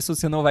acertar isso,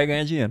 você não vai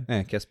ganhar dinheiro.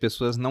 Que as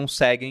pessoas não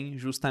seguem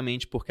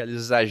justamente porque elas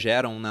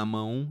exageram na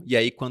mão e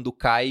aí quando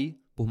cai,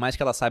 por mais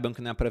que elas saibam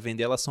que não é para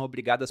vender, elas são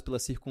obrigadas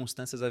pelas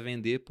circunstâncias a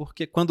vender,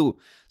 porque quando,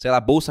 sei lá,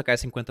 a bolsa cai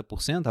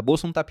 50%, a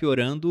bolsa não está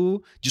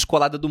piorando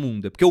descolada do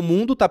mundo. É porque o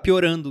mundo está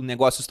piorando,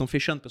 negócios estão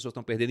fechando, pessoas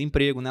estão perdendo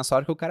emprego, nessa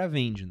hora que o cara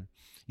vende, né?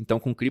 Então,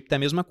 com cripto é a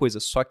mesma coisa,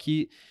 só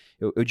que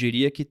eu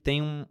diria que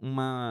tem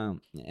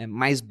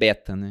mais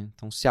beta, né?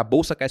 Então, se a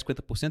bolsa cai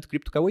 50%, o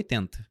cripto cai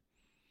 80%.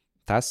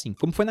 Tá assim,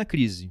 como foi na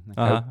crise, né?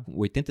 Caiu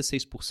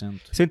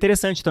 86%. Isso é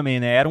interessante também,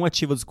 né? Era um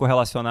ativo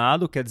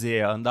descorrelacionado, quer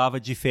dizer, andava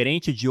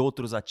diferente de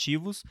outros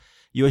ativos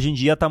e hoje em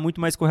dia está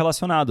muito mais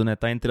correlacionado, né?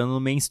 Tá entrando no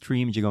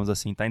mainstream, digamos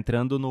assim, tá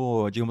entrando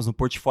no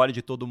portfólio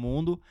de todo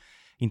mundo,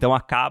 então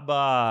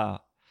acaba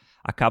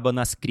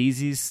nas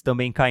crises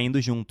também caindo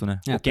junto,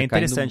 né? O que é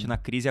interessante, na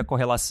crise a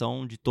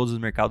correlação de todos os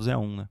mercados é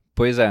 1, né?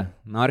 Pois é,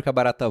 na hora que a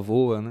barata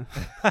voa, né?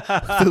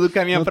 Tudo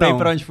caminha pra 1. Não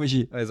tem pra onde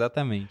fugir.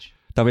 Exatamente.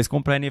 Talvez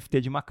comprar NFT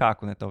de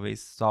macaco, né?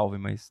 Talvez salve,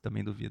 mas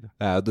também duvido.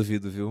 Eu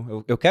duvido,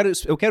 viu? Eu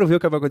quero ver o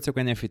que vai acontecer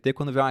com o NFT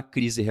quando vier uma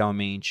crise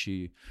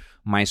realmente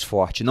mais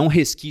forte. Não um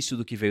resquício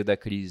do que veio da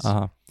crise.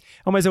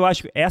 Mas eu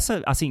acho que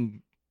essa, assim,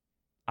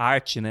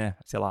 arte, né?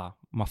 Sei lá,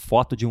 uma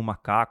foto de um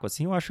macaco,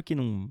 assim, eu acho que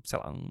não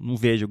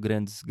vejo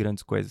grandes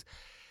coisas.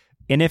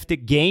 NFT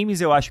Games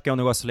eu acho que é um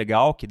negócio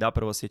legal, que dá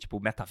pra você, tipo,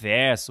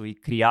 metaverso e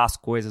criar as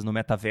coisas no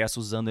metaverso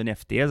usando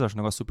NFTs, eu acho um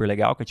negócio super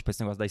legal, que é tipo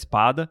esse negócio da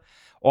espada.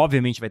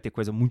 Obviamente vai ter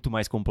coisa muito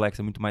mais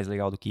complexa, muito mais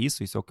legal do que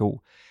isso é o que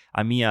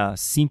a minha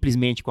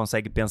simplesmente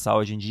consegue pensar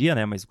hoje em dia,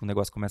 né, mas quando o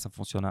negócio começa a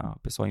funcionar, o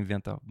pessoal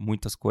inventa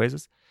muitas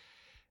coisas.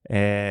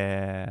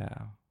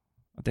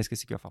 Até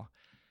esqueci o que eu ia falar.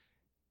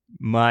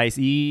 Mas,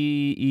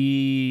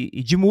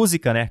 e de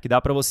música, né? Que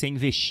dá pra você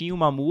investir em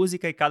uma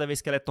música e cada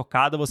vez que ela é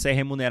tocada, você é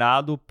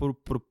remunerado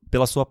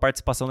pela sua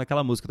participação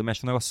naquela música. Também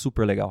acho um negócio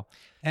super legal.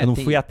 Eu não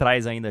fui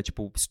atrás ainda,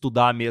 tipo,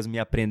 estudar mesmo e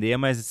aprender,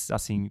 mas,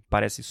 assim,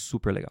 parece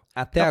super legal.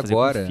 Até dá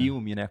agora... Fazer com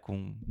filme, né?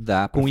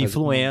 Com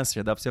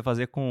influencer, dá pra você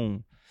fazer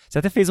com... Você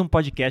até fez um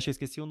podcast, eu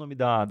esqueci o nome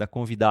da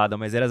convidada,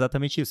 mas era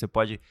exatamente isso. Você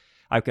pode...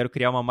 eu quero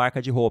criar uma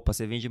marca de roupa.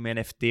 Você vende uma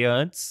NFT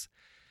antes...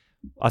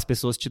 As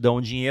pessoas te dão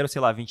dinheiro,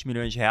 sei lá, 20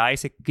 milhões de reais,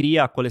 você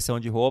cria a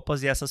coleção de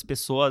roupas e essas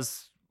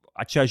pessoas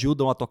te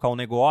ajudam a tocar um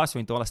negócio,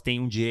 então elas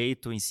têm um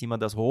direito em cima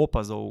das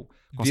roupas ou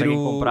conseguem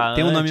comprar antes.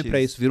 Tem um nome para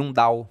isso, vira um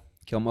DAO,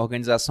 que é uma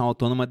organização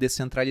autônoma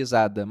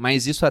descentralizada.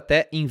 Mas isso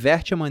até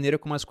inverte a maneira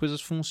como as coisas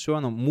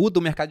funcionam. Muda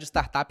o mercado de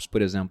startups,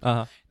 por exemplo.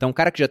 Então, um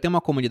cara que já tem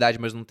uma comunidade,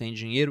 mas não tem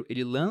dinheiro,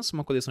 ele lança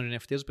uma coleção de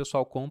NFTs, o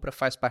pessoal compra,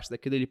 faz parte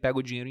daquilo, ele pega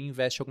o dinheiro e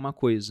investe em alguma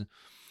coisa.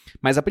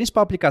 Mas a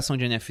principal aplicação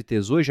de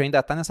NFTs hoje ainda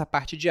está nessa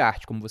parte de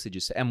arte, como você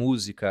disse. É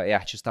música, é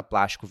artista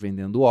plástico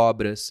vendendo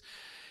obras.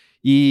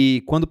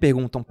 E quando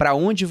perguntam para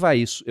onde vai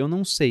isso, eu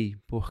não sei,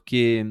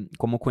 porque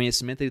como o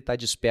conhecimento está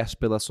disperso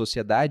pela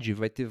sociedade,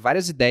 vai ter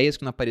várias ideias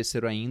que não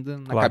apareceram ainda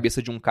na cabeça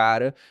de um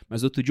cara,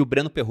 mas outro dia o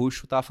Breno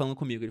Perrucho estava falando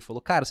comigo, ele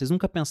falou, cara, vocês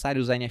nunca pensaram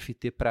em usar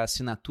NFT para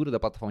assinatura da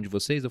plataforma de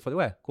vocês? Eu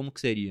falei, como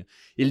que seria?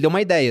 Ele deu uma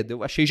ideia,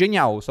 eu achei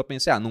genial, eu só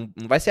pensei, não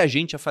vai ser a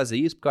gente a fazer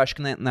isso, porque eu acho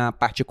que na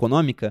parte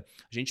econômica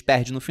a gente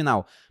perde no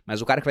final,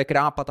 mas o cara que vai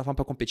criar uma plataforma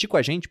para competir com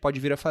a gente pode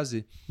vir a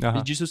fazer.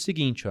 Ele disse o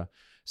seguinte,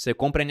 você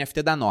compra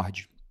NFT da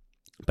Nord,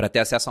 para ter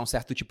acesso a um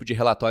certo tipo de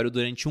relatório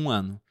durante um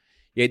ano.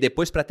 E aí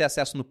depois, para ter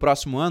acesso no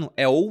próximo ano,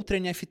 é outra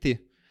NFT.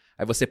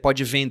 Aí você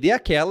pode vender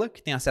aquela,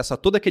 que tem acesso a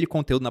todo aquele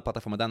conteúdo na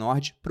plataforma da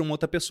Nord, para uma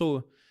outra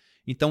pessoa.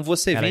 Então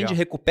você vende, legal.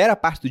 Recupera a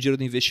parte do dinheiro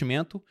do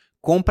investimento,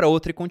 compra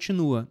outra e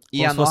continua.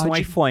 Como se fosse um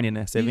iPhone,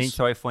 né? Você vende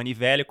seu iPhone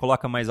velho,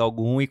 coloca mais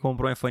algum e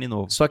compra um iPhone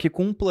novo. Só que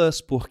com um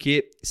plus,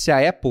 porque se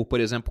a Apple,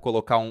 por exemplo,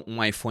 colocar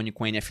um iPhone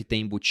com NFT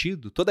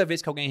embutido, toda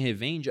vez que alguém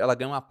revende, ela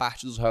ganha uma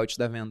parte dos royalties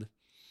da venda.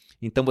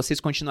 Então, vocês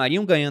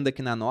continuariam ganhando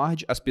aqui na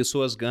Nord, as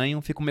pessoas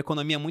ganham, fica uma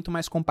economia muito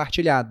mais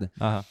compartilhada.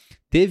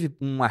 Teve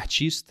um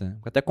artista,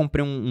 eu até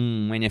comprei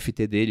um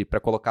NFT dele para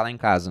colocar lá em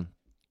casa.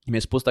 Minha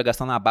esposa tá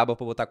gastando a baba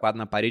para botar quadro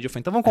na parede. Eu falei,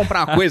 então vamos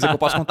comprar uma coisa que eu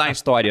posso contar uma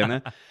história,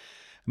 né?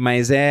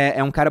 Mas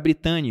é um cara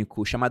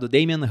britânico chamado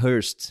Damien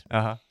Hirst.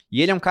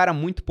 E ele é um cara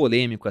muito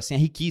polêmico, assim, é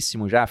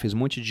riquíssimo já, fez um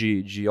monte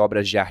de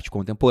obras de arte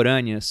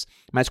contemporâneas.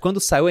 Mas quando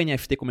saiu o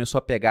NFT e começou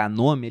a pegar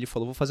nome, ele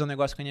falou, vou fazer um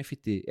negócio com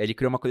NFT. Ele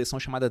criou uma coleção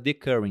chamada The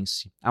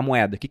Currency, a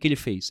moeda. O que ele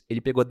fez? Ele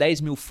pegou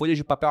 10 mil folhas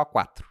de papel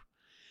A4,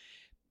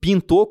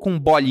 pintou com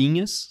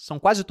bolinhas, são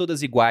quase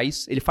todas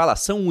iguais. Ele fala,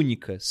 são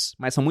únicas,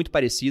 mas são muito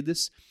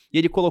parecidas. E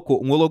ele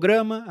colocou um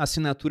holograma, a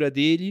assinatura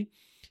dele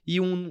e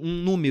um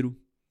número.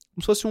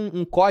 Como se fosse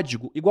um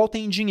código, igual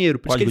tem em dinheiro.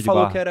 Por Código isso que ele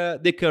falou barra. que era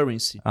The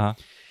Currency. Aham.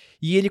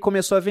 E ele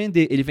começou a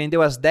vender. Ele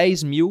vendeu as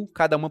 10 mil,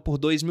 cada uma por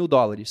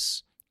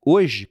 $2.000.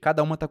 Hoje,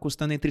 cada uma está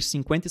custando entre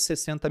 50 e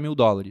 60 mil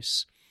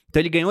dólares.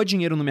 Então ele ganhou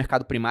dinheiro no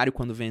mercado primário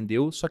quando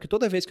vendeu, só que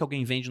toda vez que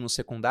alguém vende no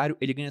secundário,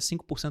 ele ganha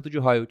 5% de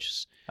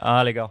royalties.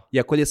 Ah, legal. E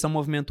a coleção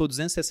movimentou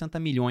 260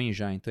 milhões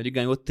já. Então ele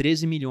ganhou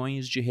 13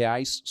 milhões de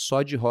reais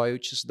só de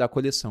royalties da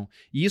coleção.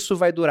 E isso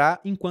vai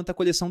durar enquanto a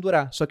coleção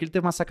durar. Só que ele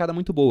teve uma sacada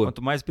muito boa.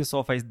 Quanto mais o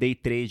pessoal faz day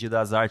trade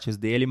das artes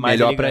dele, mais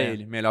Melhor ele pra ganha.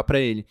 ele, melhor pra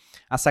ele.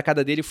 A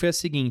sacada dele foi a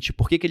seguinte: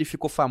 por que ele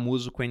ficou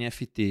famoso com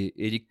NFT?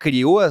 Ele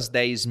criou as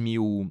 10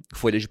 mil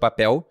folhas de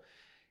papel,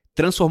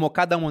 transformou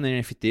cada uma no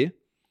NFT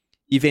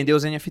e vendeu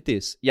os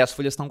NFTs. E as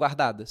folhas estão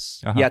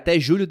guardadas. Aham. E até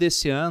julho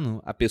desse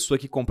ano, a pessoa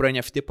que comprou o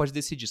NFT pode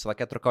decidir se ela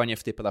quer trocar o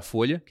NFT pela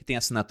folha, que tem a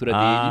assinatura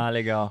dele, Ah,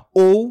 legal.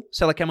 ou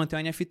se ela quer manter o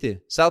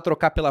NFT. Se ela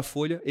trocar pela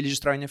folha, ele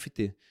destrói o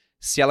NFT.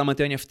 Se ela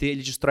manter o NFT,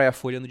 ele destrói a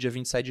folha no dia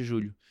 27 de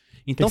julho.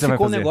 Então que você vai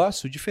ficou um fazer?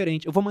 negócio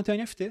diferente. Eu vou manter o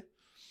NFT.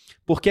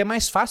 Porque é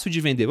mais fácil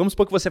de vender. Vamos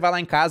supor que você vai lá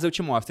em casa e eu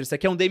te mostro. Isso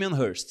aqui é um Damien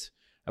Hirst.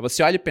 Aí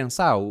você olha e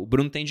pensa, ah, o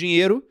Bruno tem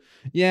dinheiro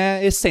e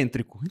é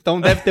excêntrico. Então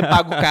deve ter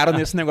pago caro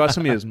nesse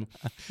negócio mesmo.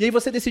 E aí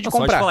você decide Só de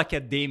comprar. falar que é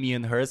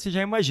Damien Hirst, você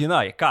já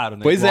imagina, é caro,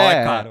 né? Pois Igual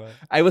é. caro.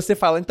 Aí você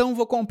fala, então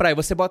vou comprar. E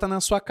você bota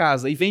na sua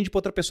casa e vende pra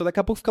outra pessoa. Daqui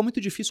a pouco fica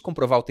muito difícil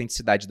comprovar a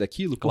autenticidade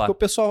daquilo, porque Claro. o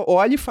pessoal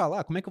olha e fala,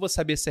 ah, como é que eu vou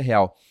saber se é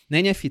real? Na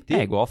NFT...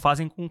 É, igual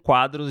fazem com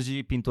quadros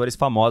de pintores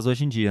famosos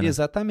hoje em dia, né?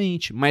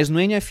 Exatamente. Mas no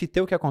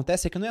NFT o que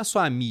acontece é que não é só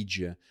a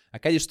mídia.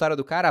 Aquela história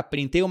do cara,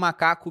 printei o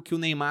macaco que o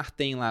Neymar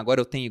tem lá,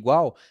 agora eu tenho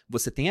igual.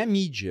 Você tem a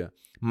mídia.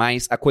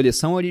 Mas a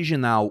coleção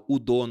original, o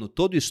dono,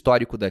 todo o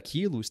histórico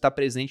daquilo está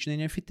presente no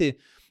NFT.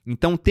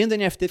 Então, tendo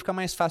NFT fica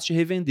mais fácil de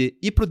revender.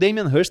 E pro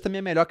Damien Hirst também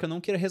é melhor que eu não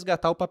queira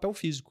resgatar o papel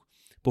físico.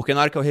 Porque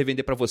na hora que eu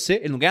revender para você,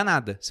 ele não ganha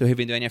nada. Se eu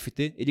revender o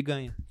NFT, ele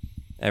ganha.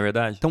 É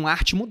verdade. Então a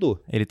arte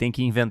mudou. Ele tem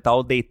que inventar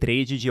o day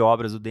trade de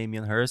obras do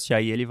Damien Hirst,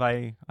 aí ele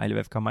vai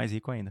ficar mais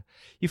rico ainda.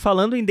 E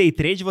falando em day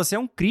trade, você é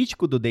um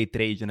crítico do day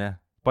trade, né?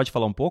 Pode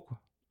falar um pouco?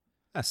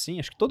 Assim,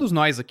 acho que todos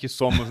nós aqui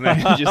somos, né?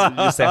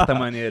 De certa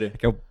maneira.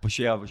 Que eu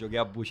joguei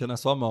a bucha na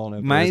sua mão, né?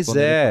 pra Mas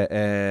responder.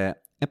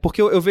 é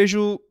porque eu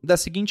vejo da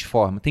seguinte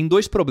forma. Tem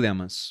dois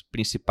problemas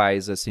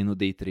principais assim no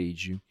day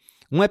trade.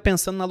 Um é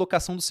pensando na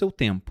alocação do seu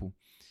tempo.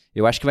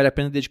 Eu acho que vale a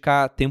pena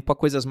dedicar tempo a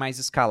coisas mais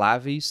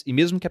escaláveis. E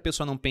mesmo que a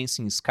pessoa não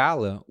pense em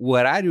escala, o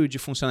horário de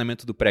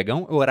funcionamento do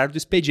pregão é o horário do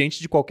expediente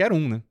de qualquer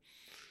um, né?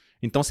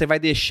 Então você vai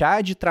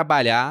deixar de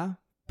trabalhar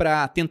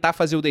para tentar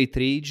fazer o day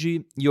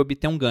trade e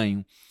obter um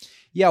ganho.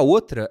 E a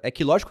outra é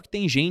que, lógico que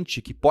tem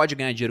gente que pode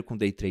ganhar dinheiro com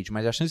day trade,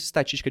 mas a chance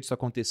estatística disso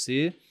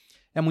acontecer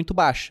é muito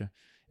baixa.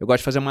 Eu gosto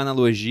de fazer uma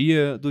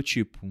analogia do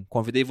tipo,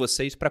 convidei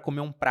vocês para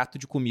comer um prato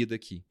de comida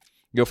aqui.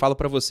 E eu falo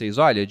para vocês,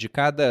 olha, de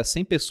cada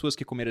 100 pessoas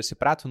que comeram esse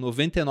prato,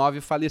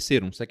 99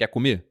 faleceram. Você quer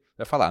comer?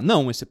 Vai falar,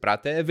 não, esse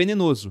prato é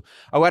venenoso.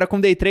 Agora com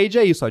day trade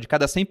é isso, ó, de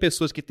cada 100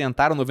 pessoas que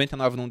tentaram,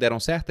 99 não deram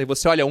certo, aí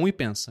você olha um e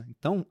pensa,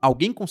 então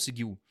alguém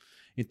conseguiu.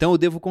 Então eu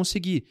devo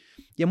conseguir.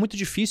 E é muito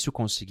difícil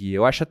conseguir.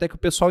 Eu acho até que o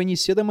pessoal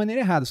inicia da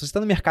maneira errada. Se você está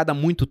no mercado há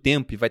muito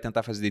tempo e vai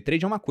tentar fazer day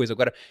trade, é uma coisa.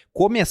 Agora,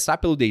 começar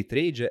pelo day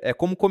trade é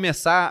como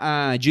começar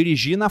a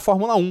dirigir na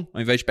Fórmula 1,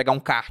 ao invés de pegar um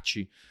kart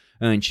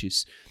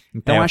antes.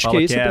 Então eu acho que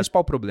falo esse é o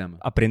principal problema.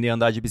 Aprender a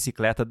andar de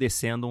bicicleta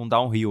descendo um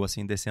downhill,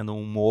 assim, descendo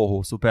um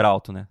morro super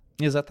alto, né?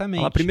 Exatamente.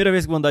 Fala, a primeira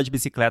vez que eu vou andar de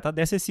bicicleta,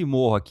 desce esse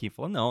morro aqui.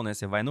 Falou, não, né?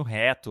 Você vai no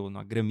reto,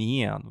 na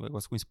graminha, no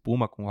negócio com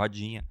espuma, com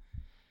rodinha.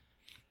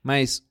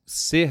 Mas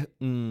ser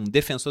um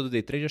defensor do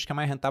day trade acho que é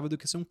mais rentável do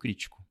que ser um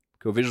crítico.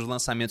 Porque eu vejo os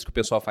lançamentos que o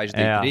pessoal faz de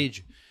day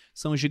trade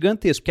são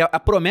gigantescos. Porque a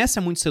promessa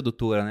é muito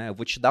sedutora, né? Eu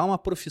vou te dar uma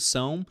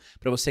profissão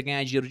para você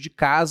ganhar dinheiro de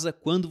casa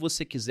quando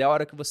você quiser, a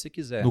hora que você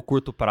quiser. No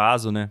curto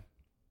prazo, né?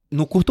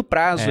 No curto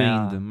prazo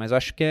ainda, mas eu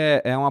acho que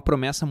é uma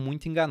promessa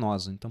muito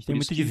enganosa. Então, tem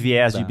muito de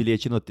viés de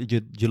bilhete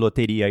de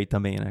loteria aí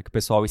também, né? Que o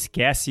pessoal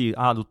esquece,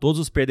 todos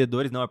os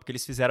perdedores, não, é porque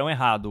eles fizeram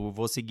errado, eu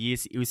vou seguir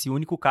esse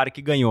único cara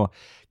que ganhou.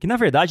 Que na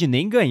verdade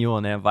nem ganhou,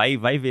 né? Vai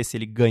ver se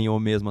ele ganhou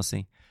mesmo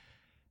assim.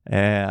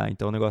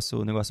 Então o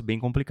negócio bem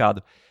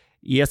complicado.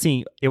 E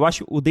assim, eu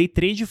acho que o day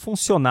trade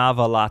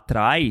funcionava lá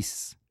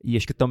atrás, e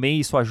acho que também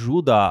isso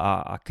ajuda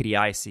a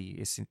criar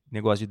esse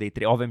negócio de day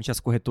trade. Obviamente as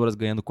corretoras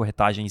ganhando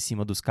corretagem em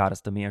cima dos caras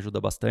também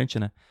ajuda bastante,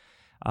 né?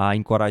 A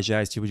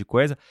encorajar esse tipo de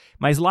coisa.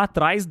 Mas lá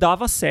atrás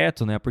dava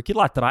certo, né? Porque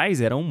lá atrás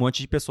era um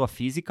monte de pessoa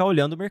física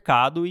olhando o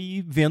mercado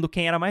e vendo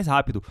quem era mais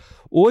rápido.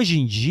 Hoje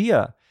em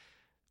dia,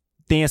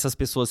 tem essas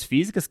pessoas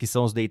físicas, que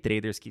são os day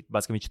traders, que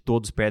basicamente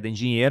todos perdem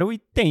dinheiro, e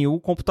tem o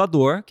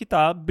computador que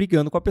tá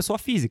brigando com a pessoa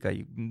física.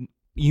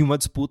 Em uma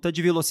disputa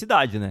de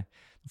velocidade, né?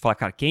 Falar,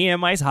 cara, quem é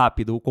mais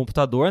rápido? O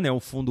computador, né? O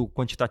fundo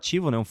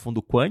quantitativo, né? O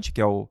fundo quant,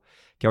 que é o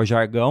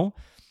jargão,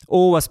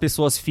 ou as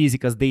pessoas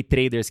físicas, day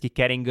traders, que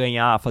querem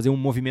ganhar, fazer um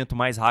movimento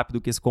mais rápido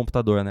que esse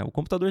computador, né? O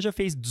computador já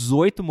fez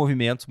 18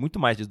 movimentos, muito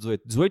mais de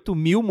 18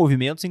 mil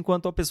movimentos,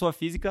 enquanto a pessoa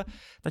física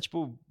tá,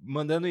 tipo,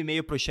 mandando um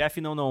e-mail pro chefe,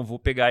 não, vou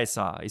pegar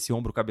esse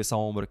ombro, cabeça a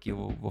ombro aqui,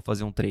 vou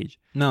fazer um trade.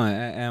 Não,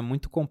 é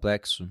muito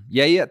complexo.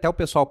 E aí até o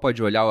pessoal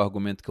pode olhar o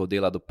argumento que eu dei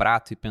lá do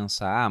prato e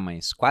pensar,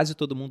 mas quase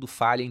todo mundo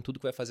falha em tudo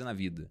que vai fazer na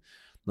vida.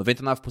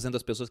 99%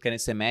 das pessoas que querem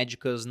ser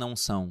médicas não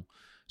são.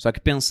 Só que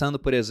pensando,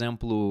 por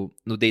exemplo,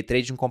 no day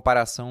trade em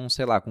comparação,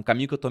 sei lá, com o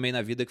caminho que eu tomei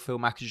na vida, que foi o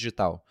marketing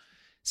digital.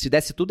 Se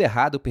desse tudo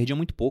errado, eu perdia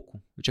muito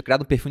pouco. Eu tinha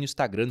criado um perfil no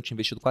Instagram, não tinha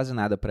investido quase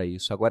nada para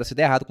isso. Agora, se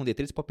der errado com day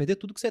trade, você pode perder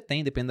tudo que você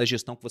tem, dependendo da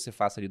gestão que você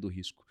faça ali do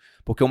risco.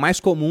 Porque o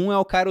mais comum é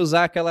o cara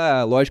usar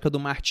aquela lógica do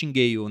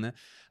martingale, né?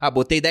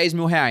 Botei 10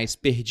 mil reais,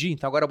 perdi,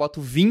 então agora eu boto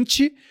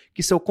 20,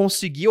 que se eu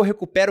conseguir eu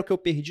recupero o que eu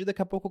perdi,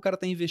 daqui a pouco o cara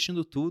tá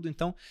investindo tudo.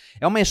 Então,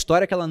 é uma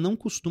história que ela não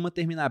costuma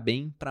terminar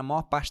bem para a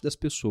maior parte das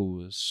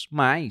pessoas.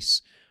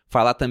 Mas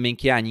falar também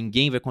que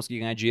ninguém vai conseguir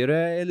ganhar dinheiro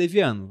é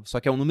leviano. Só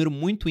que é um número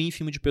muito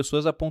ínfimo de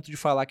pessoas a ponto de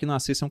falar que não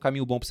esse é um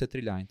caminho bom para você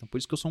trilhar. Então, por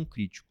isso que eu sou um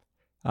crítico.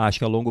 Acho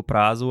que a longo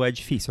prazo é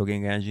difícil alguém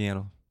ganhar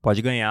dinheiro. Pode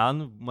ganhar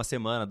uma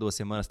semana, 2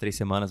 semanas, 3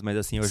 semanas, mas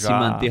assim, Se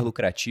manter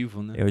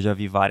lucrativo, né? Eu já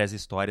vi várias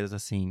histórias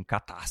assim,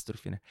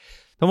 catástrofe, né?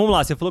 Então vamos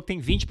lá, você falou que tem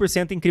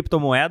 20% em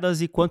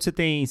criptomoedas e quanto você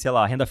tem, sei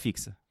lá, renda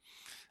fixa?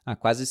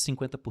 Quase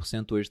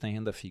 50% hoje está em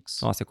renda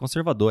fixa. Nossa, é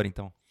conservador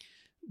então.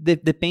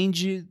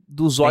 Depende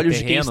dos olhos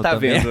de quem está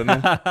vendo,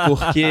 né?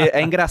 Porque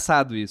é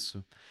engraçado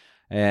isso.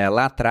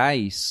 Lá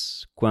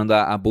atrás, quando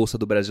a Bolsa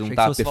do Brasil não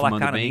estava perfumando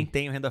cara, bem... nem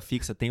tenho renda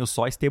fixa, tenho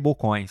só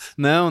stablecoins.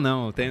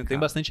 Não, tem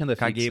bastante renda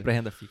fixa. Caguei pra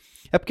renda fixa.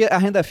 É porque a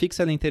renda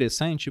fixa ela é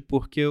interessante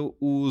porque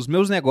os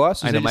meus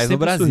negócios ainda eles mais sempre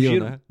no Brasil,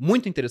 surgiram... Né?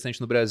 Muito interessante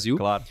no Brasil.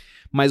 Claro.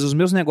 Mas os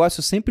meus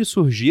negócios sempre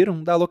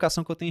surgiram da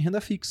alocação que eu tenho em renda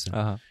fixa.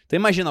 Uhum. Então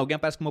imagina, alguém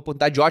aparece com uma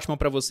oportunidade ótima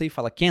para você e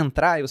fala, quer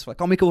entrar? E você fala,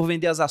 calma aí que eu vou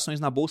vender as ações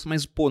na bolsa,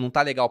 mas não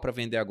tá legal para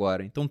vender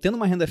agora. Então tendo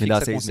uma renda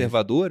fixa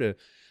conservadora,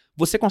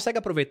 você consegue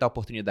aproveitar a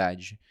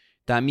oportunidade.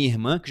 Tá, a minha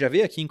irmã, que já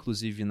veio aqui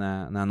inclusive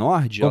na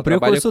Nord... Comprei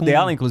o curso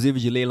dela, inclusive,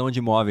 de leilão de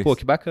imóveis. Pô,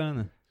 que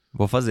bacana.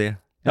 Vou fazer.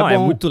 É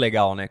muito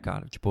legal, né,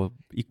 cara? Tipo,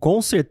 e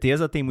com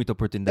certeza tem muita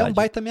oportunidade. É um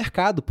baita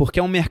mercado, porque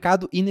é um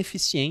mercado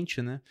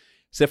ineficiente, né?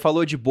 Você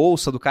falou de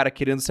bolsa, do cara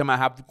querendo ser mais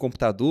rápido que o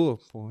computador.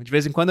 Pô, de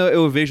vez em quando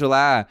eu vejo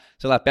lá,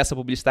 sei lá, peça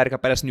publicitária que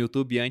aparece no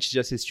YouTube antes de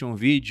assistir um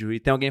vídeo e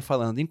tem alguém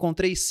falando,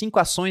 encontrei 5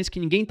 ações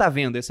que ninguém tá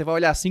vendo. Aí você vai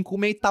olhar assim,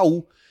 como é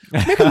Itaú.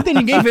 Como é que não tem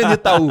ninguém vendo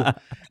Itaú?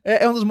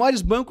 É um dos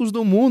maiores bancos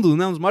do mundo,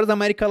 né? Um dos maiores da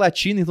América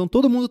Latina. Então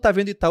todo mundo tá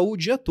vendo Itaú o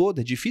dia todo.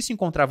 É difícil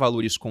encontrar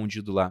valor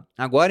escondido lá.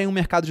 Agora, em um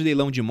mercado de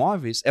leilão de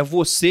imóveis, é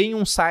você em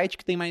um site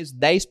que tem mais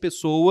 10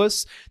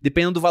 pessoas.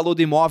 Dependendo do valor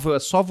do imóvel, é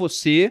só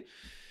você.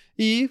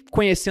 E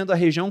conhecendo a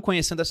região,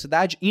 conhecendo a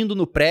cidade, indo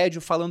no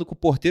prédio, falando com o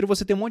porteiro,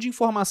 você tem um monte de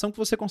informação que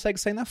você consegue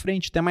sair na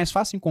frente. Então é mais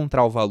fácil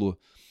encontrar o valor.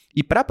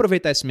 E para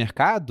aproveitar esse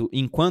mercado,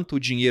 enquanto o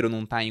dinheiro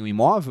não está em um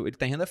imóvel, ele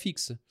está em renda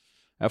fixa.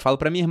 Aí eu falo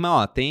para minha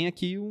irmã, tem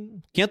aqui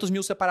 500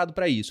 mil separado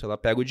para isso. Ela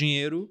pega o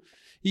dinheiro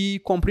e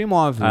compra o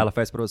imóvel. Ela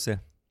faz para você.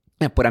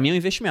 Por mim é um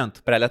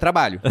investimento, para ela é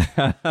trabalho.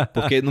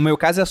 Porque no meu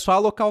caso é só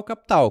alocar o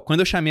capital. Quando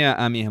eu chamei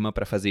a minha irmã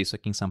para fazer isso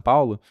aqui em São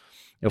Paulo,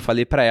 eu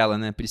falei pra ela,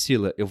 né,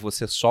 Priscila, eu vou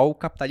ser só o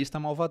capitalista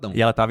malvadão.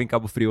 E ela tava em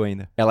Cabo Frio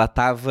ainda? Ela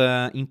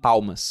tava em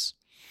Palmas.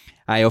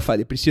 Aí eu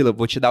falei, Priscila, eu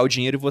vou te dar o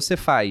dinheiro e você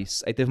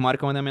faz. Aí teve uma hora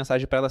que eu mandei uma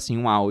mensagem pra ela assim,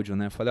 um áudio,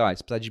 né? Eu falei,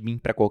 se precisar de mim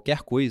pra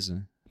qualquer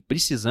coisa,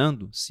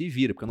 precisando, se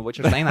vira, porque eu não vou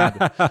te ajudar em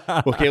nada.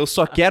 Porque eu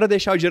só quero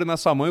deixar o dinheiro na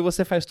sua mão e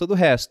você faz todo o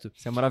resto.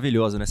 Isso é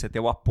maravilhoso, né? Você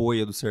ter o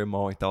apoio do seu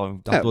irmão e tal, em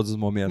todos os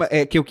momentos.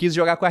 É que eu quis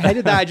jogar com a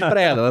realidade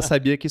pra ela. Ela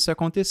sabia que isso ia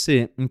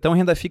acontecer. Então,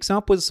 renda fixa é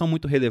uma posição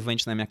muito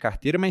relevante na minha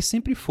carteira, mas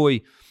sempre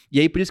foi. E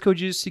aí, por isso que eu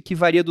disse que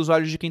varia dos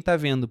olhos de quem tá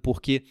vendo.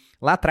 Porque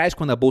lá atrás,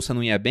 quando a bolsa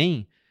não ia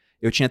bem,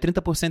 eu tinha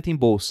 30% em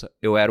bolsa.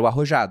 Eu era o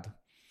arrojado.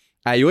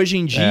 Aí hoje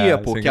em dia,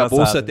 porque a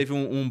bolsa teve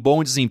um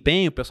bom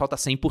desempenho, o pessoal tá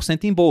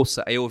 100% em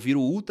bolsa. Aí eu viro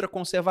ultra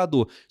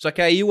conservador. Só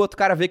que aí o outro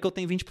cara vê que eu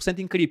tenho 20%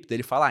 em cripto.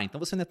 Ele fala, então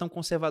você não é tão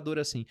conservador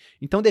assim.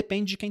 Então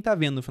depende de quem tá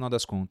vendo no final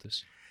das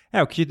contas.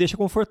 O que te deixa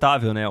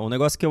confortável, né? Um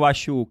negócio que eu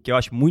acho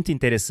muito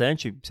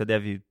interessante, você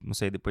deve, não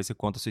sei, depois você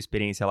conta a sua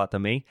experiência lá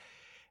também,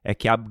 é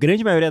que a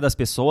grande maioria das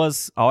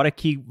pessoas, a hora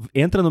que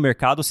entra no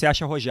mercado, se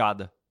acha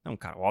arrojada. Não,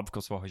 cara, óbvio que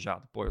eu sou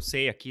arrojado. Pô, eu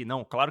sei aqui,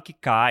 não, claro que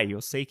cai,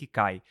 eu sei que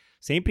cai.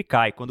 Sempre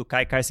cai. Quando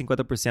cai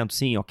 50%.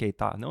 Sim, ok,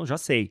 tá. Não, já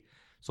sei.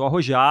 Sou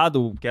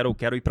arrojado,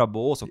 quero ir pra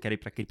bolsa, eu quero ir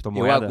pra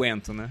criptomoeda. Eu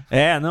aguento, né?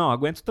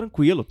 Aguento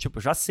tranquilo. Tipo,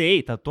 já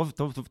sei, tá,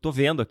 tô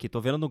vendo aqui, tô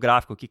vendo no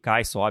gráfico que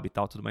cai, sobe e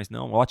tal, tudo mais.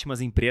 Não,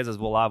 ótimas empresas,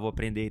 vou lá, vou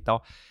aprender e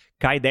tal.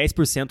 Cai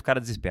 10%, o cara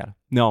desespera.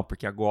 Não,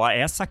 porque agora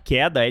essa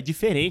queda é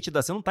diferente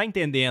da... Você não tá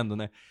entendendo,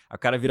 né? A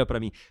cara vira pra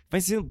mim.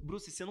 Mas,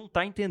 Bruce, você não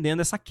tá entendendo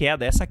essa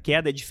queda. Essa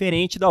queda é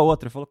diferente da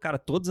outra. Eu falo, cara,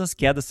 todas as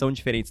quedas são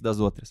diferentes das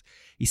outras.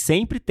 E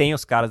sempre tem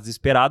os caras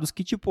desesperados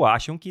que, tipo,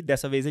 acham que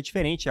dessa vez é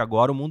diferente.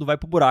 Agora o mundo vai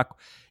pro buraco.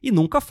 E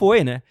nunca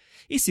foi, né?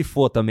 E se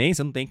for também,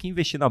 você não tem que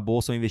investir na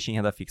bolsa ou investir em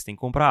renda fixa. Tem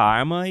que comprar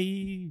arma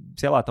e,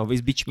 sei lá,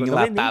 talvez Bitcoin. Não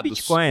é nem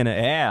Bitcoin,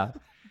 né?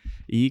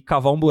 E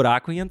cavar um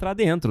buraco e entrar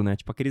dentro, né?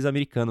 Tipo aqueles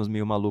americanos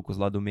meio malucos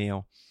lá do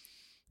meião.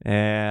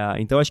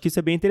 Então, acho que isso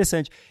é bem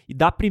interessante. E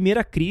da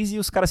primeira crise,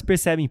 os caras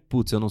percebem,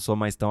 putz, eu não sou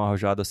mais tão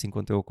arrojado assim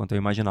quanto eu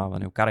imaginava,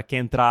 né? O cara quer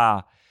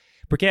entrar...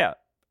 Porque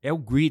é o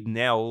greed,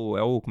 né?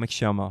 Como é que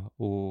chama?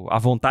 A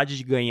vontade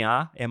de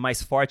ganhar é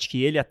mais forte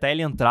que ele até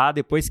ele entrar.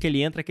 Depois que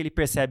ele entra, que ele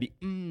percebe,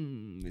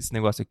 esse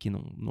negócio aqui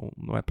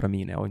não é pra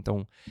mim, né? Ou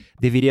então,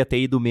 deveria ter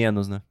ido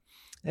menos, né?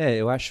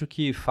 Eu acho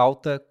que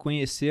falta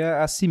conhecer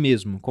a si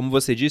mesmo. Como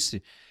você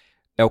disse...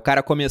 É o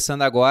cara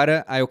começando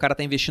agora, aí o cara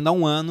tá investindo há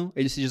 1 ano,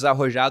 ele se diz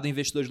arrojado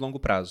investidor de longo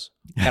prazo.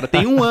 O cara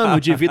tem 1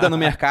 ano de vida no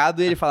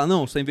mercado e ele fala,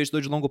 não, sou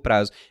investidor de longo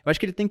prazo. Eu acho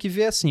que ele tem que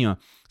ver assim, ó,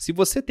 se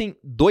você tem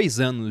 2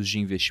 anos de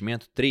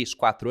investimento, 3,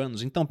 4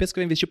 anos, então pensa que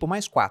vai investir por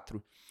mais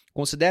 4.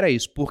 Considera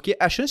isso, porque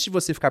a chance de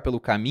você ficar pelo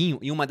caminho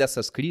em uma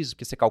dessas crises,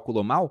 que você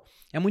calculou mal,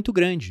 é muito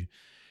grande.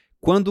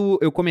 Quando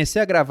eu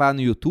comecei a gravar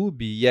no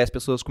YouTube e as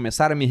pessoas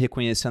começaram a me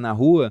reconhecer na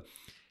rua...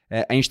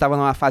 a gente estava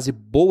numa fase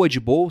boa de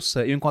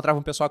bolsa e eu encontrava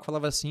um pessoal que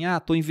falava assim,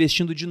 tô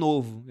investindo de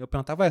novo. Eu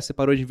perguntava, você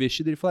parou de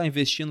investir? Ele falou,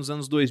 investi nos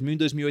anos 2000 e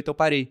 2008 eu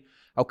parei.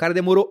 Aí o cara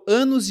demorou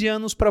anos e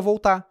anos para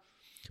voltar.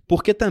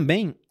 Porque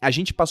também a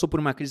gente passou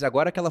por uma crise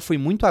agora que ela foi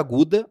muito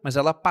aguda, mas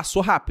ela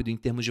passou rápido em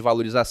termos de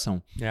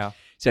valorização.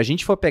 Se a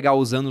gente for pegar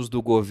os anos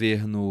do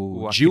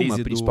governo Dilma,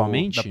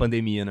 principalmente... Da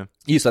pandemia, né?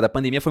 Isso, a da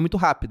pandemia foi muito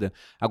rápida.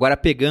 Agora,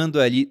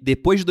 pegando ali,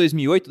 depois de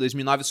 2008,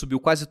 2009 subiu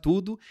quase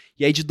tudo,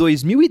 e aí de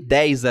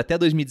 2010 até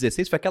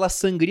 2016 foi aquela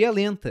sangria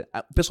lenta.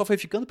 O pessoal foi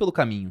ficando pelo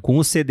caminho. Com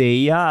o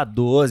CDI a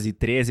 12%,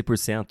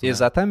 13%. Né?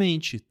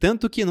 Exatamente.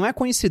 Tanto que não é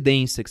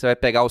coincidência que você vai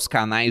pegar os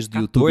canais do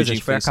YouTube de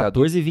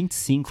influenciador. Foi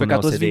 14,25. Foi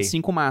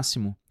 14,25 o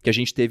máximo, que a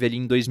gente teve ali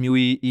em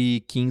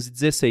 2015,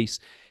 16.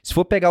 Se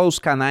for pegar os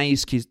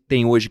canais que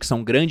tem hoje, que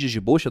são grandes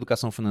de bolsa,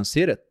 educação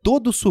financeira,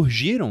 todos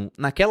surgiram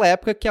naquela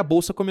época que a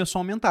bolsa começou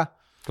a aumentar.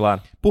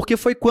 Claro. Porque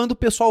foi quando o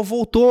pessoal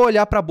voltou a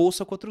olhar para a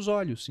bolsa com outros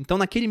olhos. Então,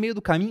 naquele meio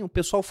do caminho, o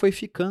pessoal foi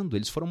ficando,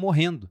 eles foram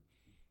morrendo.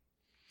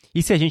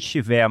 E se a gente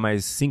tiver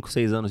mais 5,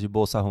 6 anos de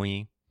bolsa ruim,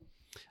 hein?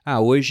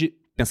 Hoje,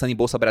 pensando em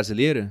bolsa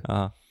brasileira,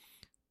 Aham.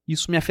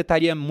 Isso me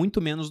afetaria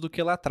muito menos do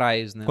que lá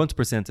atrás, né? Quantos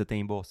por cento você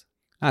tem em bolsa?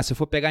 Se eu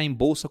for pegar em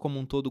bolsa como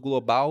um todo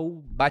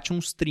global, bate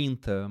uns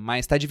 30,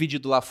 mas está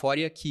dividido lá fora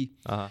e aqui.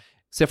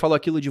 Você falou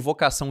aquilo de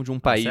vocação de um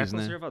país, né? Você é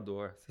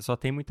conservador, você só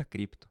tem muita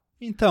cripto.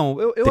 Então,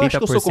 eu acho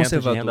que eu sou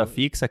conservador. 30% de renda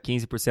fixa,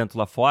 15%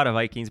 lá fora,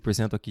 vai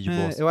 15% aqui de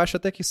bolsa. Eu acho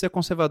até que ser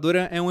conservador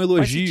é um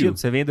elogio. Faz sentido,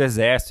 você vem do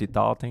exército e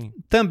tal, tem...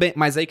 Também,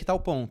 mas aí que tá o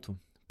ponto.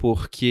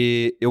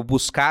 Porque eu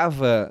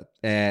buscava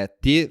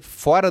ter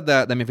fora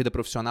da minha vida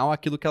profissional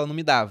aquilo que ela não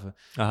me dava.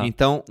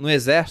 Então, no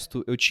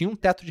exército, eu tinha um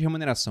teto de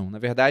remuneração. Na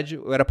verdade,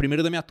 eu era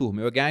primeiro da minha turma.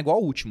 Eu ia ganhar igual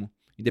ao último,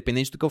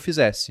 independente do que eu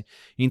fizesse.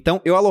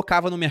 Então, eu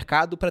alocava no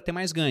mercado para ter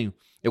mais ganho.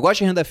 Eu gosto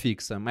de renda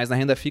fixa, mas na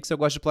renda fixa eu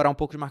gosto de explorar um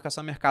pouco de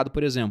marcação a mercado,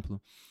 por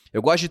exemplo.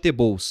 Eu gosto de ter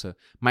bolsa,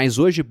 mas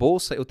hoje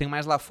bolsa eu tenho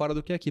mais lá fora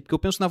do que aqui, porque eu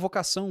penso na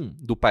vocação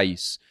do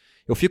país.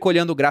 Eu fico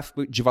olhando o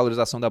gráfico de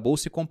valorização da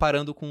bolsa e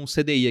comparando com o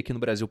CDI aqui no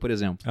Brasil, por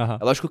exemplo.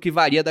 É lógico que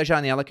varia da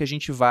janela que a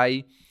gente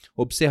vai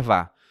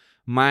observar.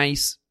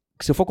 Mas,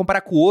 se eu for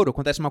comparar com o ouro,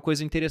 acontece uma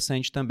coisa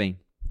interessante também.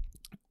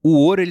 O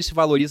ouro ele se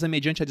valoriza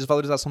mediante a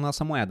desvalorização da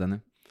nossa moeda,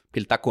 né? Porque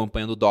ele está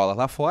acompanhando o dólar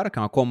lá fora, que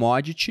é uma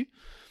commodity.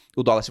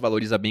 O dólar se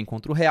valoriza bem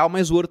contra o real,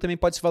 mas o ouro também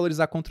pode se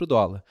valorizar contra o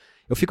dólar.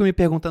 Eu fico me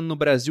perguntando no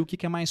Brasil o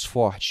que é mais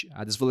forte.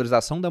 A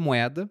desvalorização da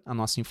moeda, a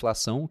nossa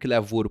inflação, que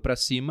leva o ouro para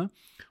cima,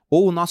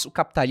 ou o nosso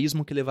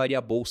capitalismo que levaria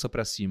a bolsa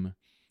para cima.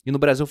 E no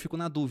Brasil eu fico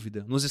na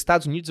dúvida. Nos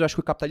Estados Unidos eu acho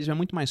que o capitalismo é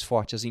muito mais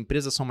forte, as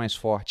empresas são mais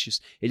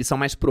fortes, eles são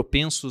mais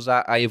propensos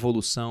à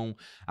evolução,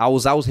 a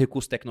usar os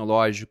recursos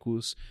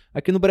tecnológicos.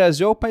 Aqui no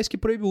Brasil é o país que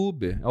proíbe o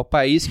Uber, é o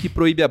país que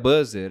proíbe a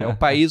Buzzer, é o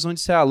país onde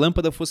se a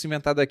lâmpada fosse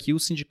inventada aqui, o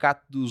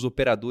sindicato dos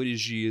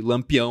operadores de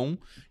Lampião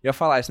ia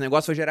falar, esse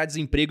negócio vai gerar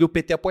desemprego e o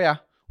PT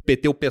apoiar. O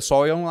PT e o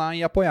PSOL iam lá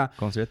e apoiar.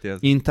 Com certeza.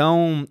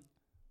 Então...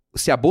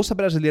 Se a Bolsa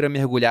Brasileira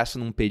mergulhasse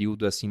num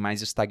período assim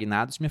mais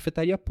estagnado, isso me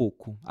afetaria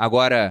pouco.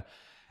 Agora,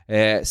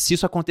 se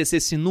isso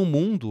acontecesse no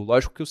mundo,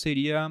 lógico que eu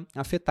seria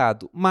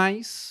afetado.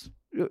 Mas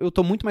eu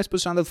estou muito mais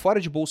posicionado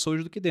fora de Bolsa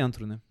hoje do que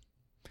dentro, né?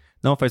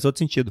 Não, faz todo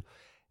sentido.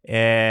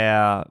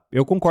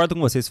 Eu concordo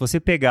com você. Se você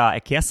pegar, é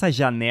que essa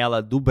janela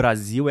do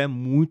Brasil é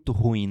muito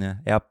ruim, né?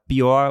 É a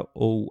pior,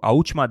 ou a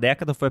última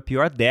década foi a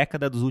pior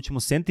década dos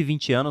últimos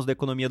 120 anos da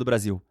economia do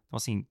Brasil. Então,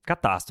 assim,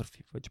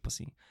 catástrofe. Foi tipo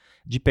assim,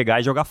 de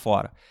pegar e jogar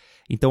fora.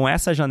 Então,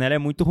 essa janela é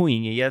muito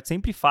ruim. E é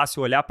sempre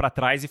fácil olhar para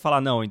trás e falar,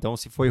 não, então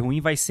se foi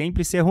ruim, vai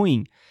sempre ser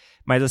ruim.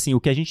 Mas, assim,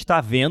 o que a gente tá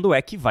vendo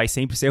é que vai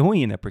sempre ser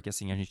ruim, né? Porque,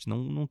 assim, a gente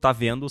não tá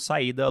vendo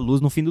saída, luz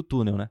no fim do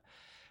túnel, né?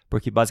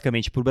 Porque,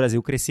 basicamente, para o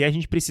Brasil crescer, a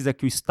gente precisa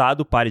que o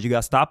Estado pare de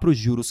gastar para os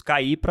juros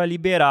cair para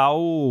liberar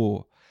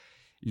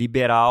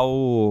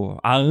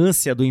a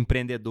ânsia do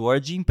empreendedor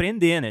de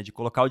empreender, né? De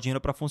colocar o dinheiro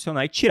para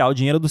funcionar e tirar o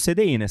dinheiro do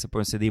CDI, né? Você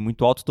põe um CDI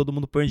muito alto, todo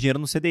mundo põe dinheiro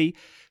no CDI.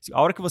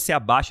 A hora que você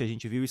abaixa, a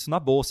gente viu isso na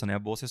Bolsa, né? A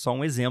Bolsa é só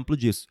um exemplo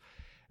disso.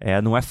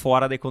 Não é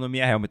fora da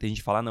economia real. Muita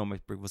gente fala, não, mas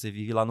porque você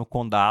vive lá no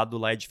condado,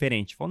 lá é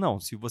diferente. Fala, não,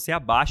 se você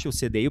abaixa o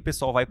CDI, o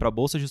pessoal vai para a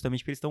bolsa justamente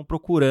porque eles estão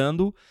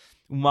procurando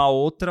uma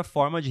outra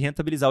forma de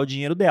rentabilizar o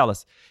dinheiro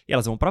delas. E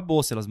elas vão para a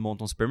bolsa, elas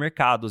montam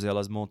supermercados,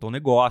 elas montam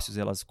negócios,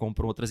 elas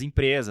compram outras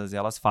empresas,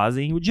 elas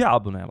fazem o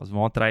diabo, né? Elas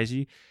vão atrás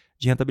de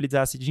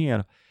rentabilizar esse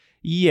dinheiro.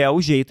 E é o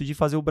jeito de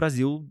fazer o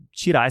Brasil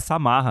tirar essa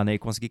amarra, né, e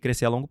conseguir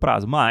crescer a longo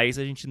prazo. Mas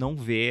a gente não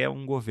vê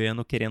um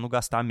governo querendo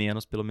gastar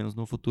menos, pelo menos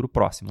no futuro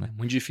próximo. Né? É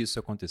muito difícil isso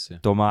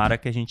acontecer. Tomara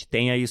que a gente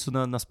tenha isso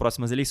nas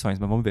próximas eleições,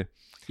 mas vamos ver.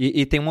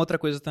 E tem uma outra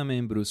coisa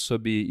também, Bruce,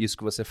 sobre isso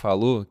que você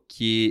falou,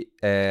 que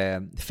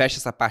fecha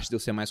essa parte de eu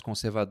ser mais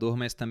conservador,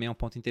 mas também é um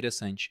ponto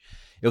interessante.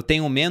 Eu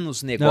tenho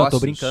menos negócios não, eu tô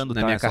brincando,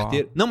 na minha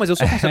carteira. Não, mas eu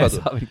sou conservador.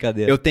 É só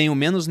brincadeira. Eu tenho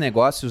menos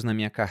negócios na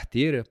minha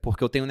carteira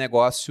porque eu tenho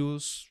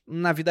negócios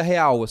na vida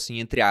real, assim,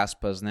 entre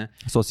aspas, né?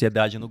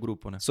 Sociedade no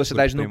grupo, né?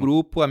 Sociedade no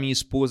grupo. A minha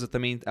esposa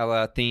também,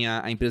 ela tem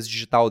a empresa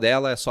digital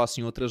dela, é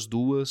sócia em outras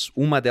duas.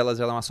 Uma delas,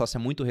 ela é uma sócia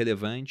muito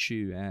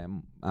relevante,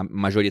 a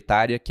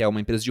majoritária, que é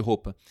uma empresa de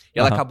roupa. E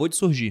ela acabou de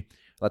surgir.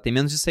 Ela tem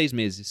menos de 6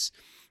 meses.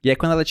 E aí,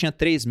 quando ela tinha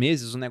 3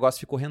 meses, o negócio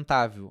ficou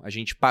rentável. A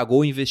gente pagou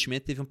o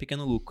investimento e teve um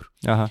pequeno lucro.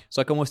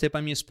 Só que eu mostrei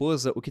pra minha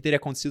esposa o que teria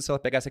acontecido se ela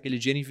pegasse aquele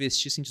dinheiro e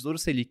investisse em Tesouro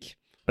Selic,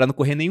 pra não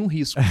correr nenhum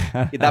risco.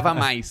 E dava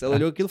mais. Ela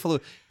olhou aquilo e falou,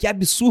 que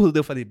absurdo.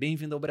 Eu falei,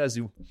 bem-vindo ao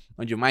Brasil,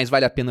 onde mais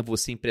vale a pena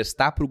você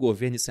emprestar pro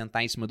governo e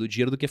sentar em cima do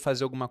dinheiro do que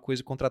fazer alguma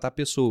coisa e contratar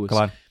pessoas.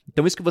 Claro.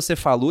 Então, isso que você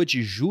falou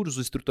de juros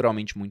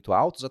estruturalmente muito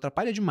altos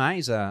atrapalha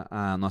demais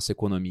a nossa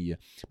economia.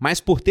 Mas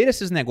por ter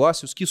esses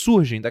negócios que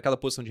surgem daquela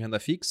posição de renda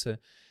fixa,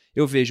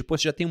 eu vejo, pô,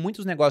 já tenho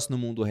muitos negócios no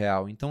mundo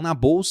real, então na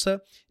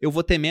bolsa eu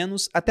vou ter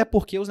menos, até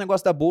porque os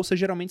negócios da bolsa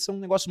geralmente são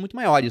negócios muito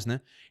maiores,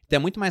 né? Então é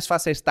muito mais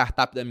fácil a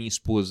startup da minha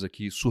esposa,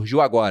 que surgiu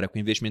agora com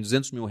investimento de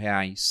R$200 mil,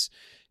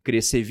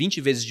 crescer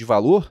 20 vezes de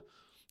valor,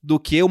 do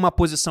que uma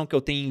posição que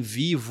eu tenho em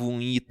Vivo,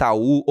 em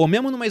Itaú, ou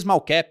mesmo numa small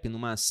cap,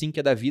 numa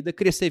Sinqia da vida,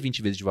 crescer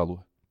 20 vezes de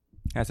valor.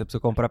 Você precisa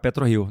comprar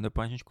PetroRio.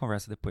 Depois a gente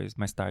conversa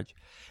mais tarde.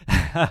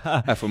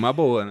 Foi uma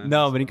boa, né?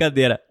 Não,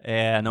 brincadeira.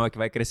 Não, é que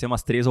vai crescer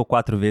umas 3 ou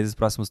 4 vezes nos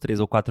próximos 3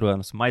 ou 4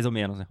 anos. Mais ou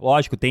menos, né?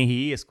 Lógico, tem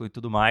risco e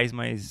tudo mais,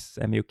 mas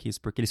é meio que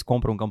isso, porque eles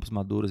compram campos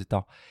maduros e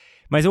tal.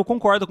 Mas eu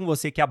concordo com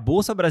você que a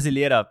Bolsa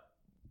Brasileira,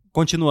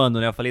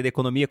 continuando, né? Eu falei da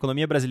economia, a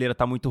economia brasileira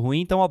está muito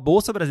ruim, então a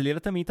Bolsa Brasileira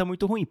também está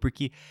muito ruim,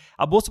 porque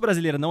a Bolsa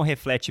Brasileira não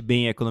reflete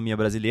bem a economia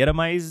brasileira,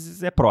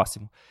 mas é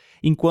próximo.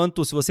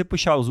 Enquanto, se você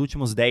puxar os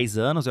últimos 10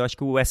 anos, eu acho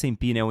que o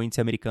S&P, né, o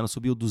índice americano,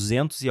 subiu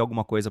 200 e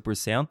alguma coisa por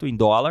cento em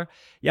dólar,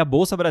 e a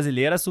Bolsa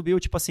Brasileira subiu,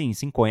 tipo assim,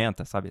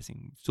 50, sabe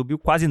assim? Subiu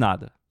quase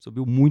nada,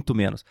 subiu muito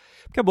menos.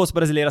 Porque a Bolsa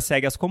Brasileira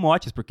segue as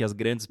commodities, porque as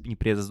grandes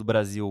empresas do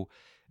Brasil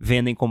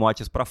vendem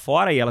commodities para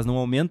fora e elas não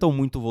aumentam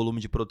muito o volume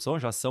de produção,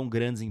 já são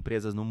grandes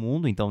empresas no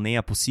mundo, então nem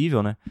é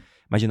possível, né?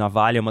 Imagina, a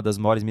Vale é uma das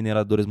maiores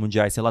mineradoras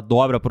mundiais, se ela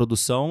dobra a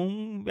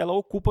produção, ela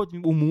ocupa,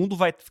 o mundo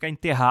vai ficar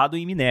enterrado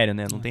em minério,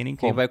 né? Não tem nem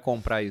como. Quem vai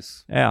comprar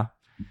isso?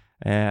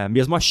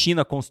 Mesmo a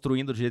China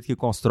construindo do jeito que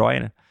constrói,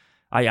 né?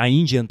 A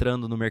Índia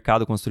entrando no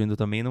mercado construindo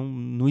também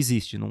não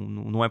existe,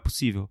 não é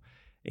possível.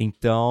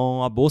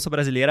 Então, a Bolsa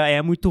Brasileira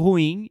é muito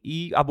ruim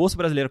e a Bolsa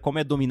Brasileira, como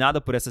é dominada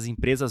por essas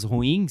empresas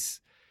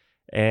ruins,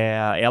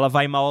 ela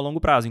vai mal a longo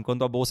prazo,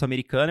 enquanto a Bolsa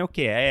Americana é o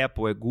quê? É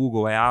Apple, é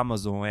Google, é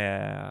Amazon,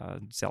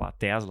 sei lá,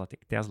 Tesla, tem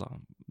que Tesla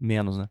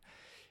menos, né?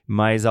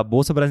 Mas a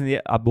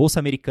Bolsa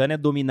Americana é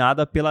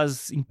dominada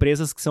pelas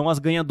empresas que são as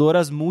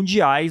ganhadoras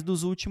mundiais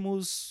das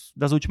últimas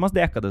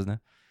décadas, né?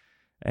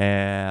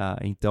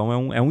 Então,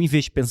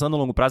 pensando a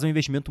longo prazo, é um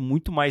investimento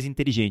muito mais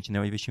inteligente, né?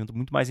 Um investimento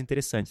muito mais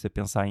interessante você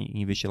pensar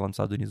em investir lá nos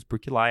Estados Unidos,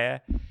 porque lá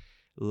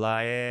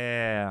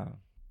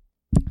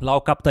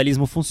o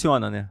capitalismo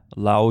funciona, né?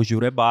 Lá o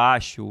juro é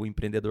baixo, o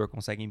empreendedor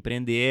consegue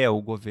empreender,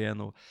 o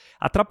governo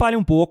atrapalha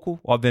um pouco,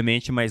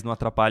 obviamente, mas não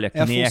atrapalha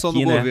que nem aqui, né? É a função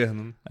do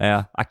governo.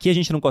 Aqui a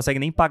gente não consegue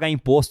nem pagar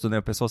imposto, né?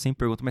 O pessoal sempre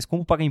pergunta, mas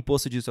como pagar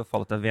imposto disso? Eu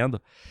falo, tá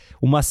vendo?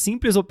 Uma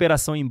simples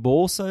operação em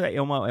bolsa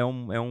é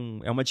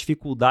uma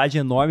dificuldade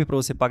enorme para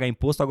você pagar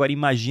imposto. Agora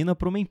imagina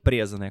para uma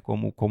empresa, né?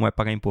 Como é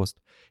pagar imposto.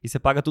 E você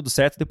paga tudo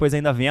certo, depois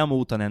ainda vem a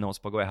multa, né? Não, você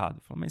pagou errado.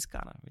 Eu falo, mas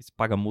cara, você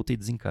paga multa e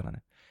desencana, né?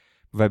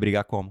 Vai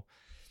brigar como?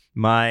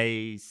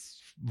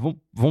 Mas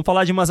vamos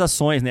falar de umas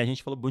ações, né? A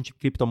gente falou muito de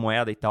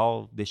criptomoeda e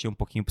tal, deixei um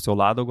pouquinho pro seu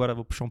lado, agora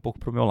vou puxar um pouco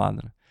pro meu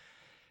lado, né?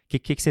 O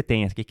que você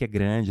tem? O que é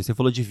grande? Você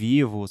falou de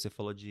Vivo, você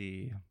falou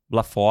de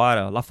lá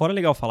fora. Lá fora é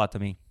legal falar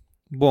também.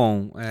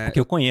 Bom, que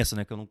eu conheço,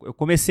 né? Que eu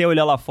comecei a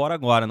olhar lá fora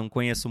agora, não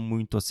conheço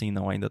muito assim,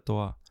 não. Ainda tô...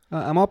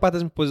 A maior parte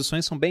das minhas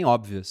posições são bem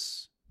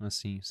óbvias.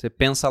 Assim, você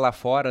pensa lá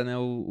fora, né?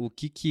 O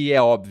que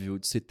é óbvio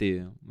de se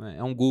ter?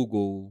 É um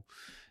Google,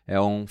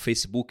 é um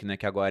Facebook, né?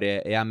 Que agora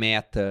é a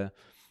Meta.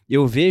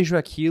 Eu vejo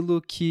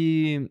aquilo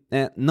que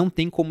não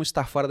tem como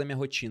estar fora da minha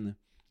rotina.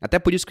 Até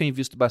por isso que eu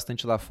invisto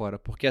bastante lá fora.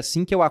 Porque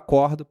assim que eu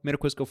acordo, a primeira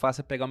coisa que eu faço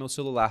é pegar o meu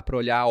celular para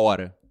olhar a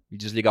hora e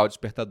desligar o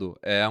despertador.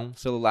 É um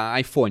celular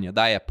iPhone,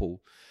 da Apple.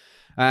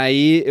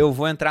 Aí eu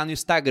vou entrar no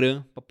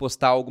Instagram para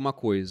postar alguma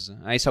coisa.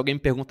 Aí se alguém me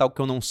perguntar algo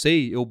que eu não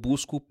sei, eu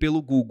busco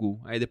pelo Google.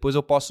 Aí depois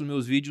eu posto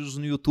meus vídeos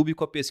no YouTube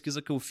com a pesquisa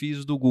que eu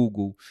fiz do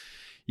Google.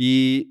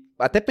 E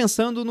até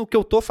pensando no que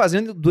eu tô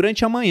fazendo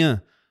durante a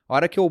manhã. A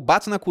hora que eu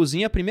bato na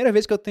cozinha, é a primeira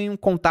vez que eu tenho um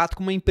contato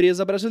com uma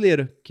empresa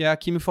brasileira, que é a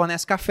que me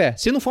fornece café.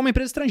 Se não for uma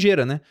empresa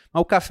estrangeira, né? Mas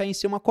o café em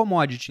si é uma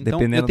commodity. Então,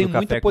 dependendo eu tenho do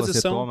muita café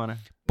posição. Que você toma, né?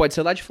 Pode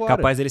ser lá de fora.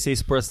 Capaz dele ser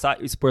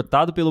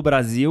exportado pelo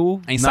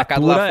Brasil,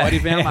 ensacado lá fora e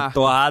vem a marca.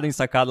 Torrado,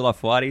 ensacado lá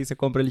fora e você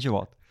compra ele de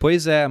volta.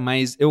 Pois é,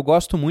 mas eu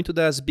gosto muito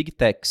das Big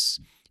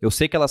Techs. Eu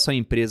sei que elas são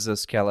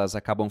empresas que elas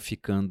acabam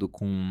ficando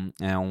com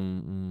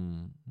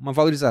uma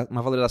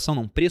valorização,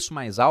 um preço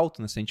mais alto,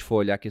 né, se a gente for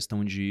olhar a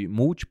questão de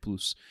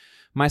múltiplos,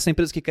 mas são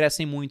empresas que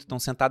crescem muito, estão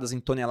sentadas em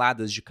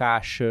toneladas de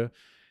caixa.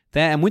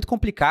 Então, é muito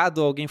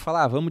complicado alguém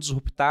falar, vamos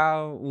disruptar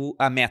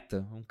a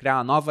Meta, vamos criar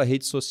uma nova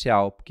rede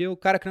social. Porque o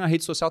cara cria uma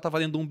rede social, tá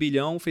valendo 1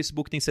 bilhão, o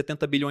Facebook tem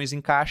 70 bilhões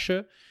em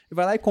caixa, e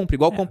vai lá e compra,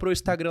 igual comprou o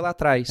Instagram lá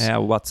atrás.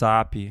 O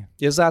WhatsApp.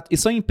 Exato. E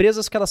são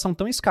empresas que elas são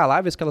tão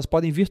escaláveis que elas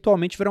podem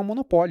virtualmente virar um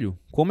monopólio,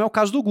 como é o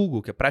caso do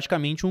Google, que é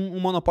praticamente um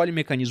monopólio em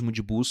mecanismo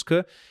de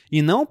busca,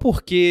 e não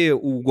porque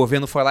o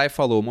governo foi lá e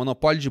falou, o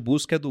monopólio de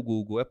busca é do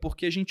Google, é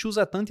porque a gente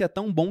usa tanto e é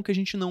tão bom que a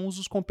gente não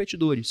usa os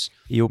competidores.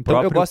 E o então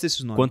próprio, eu gosto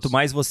desses nomes. Quanto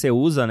mais você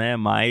usa, né,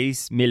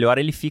 mais melhor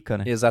ele fica,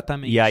 né?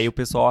 Exatamente. E aí o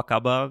pessoal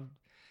acaba...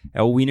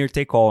 É o winner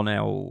take all,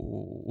 né?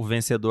 O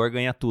vencedor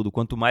ganha tudo.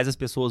 Quanto mais as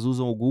pessoas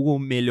usam o Google,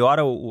 melhor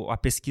a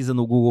pesquisa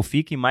no Google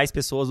fica e mais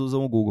pessoas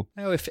usam o Google.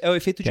 É o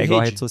efeito de rede.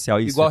 Igual a rede social.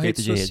 Isso, igual a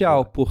rede social,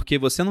 rede. Porque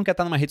você não quer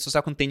estar numa rede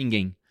social que não tem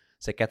ninguém.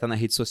 Você quer estar na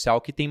rede social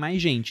que tem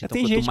mais gente. Então,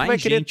 tem quanto gente mais que vai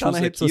querer gente estar na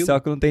rede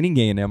social que não tem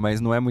ninguém, né? Mas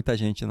não é muita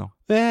gente, não.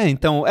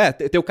 Então,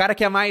 tem o cara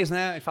que é mais,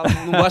 né? Fala,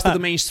 não gosta do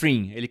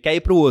mainstream, ele quer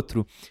ir pro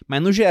outro.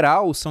 Mas, no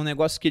geral, são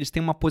negócios que eles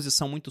têm uma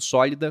posição muito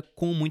sólida,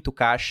 com muito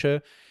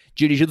caixa,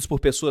 dirigidos por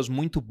pessoas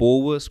muito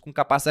boas, com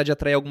capacidade de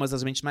atrair algumas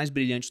das mentes mais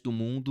brilhantes do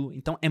mundo.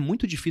 Então, é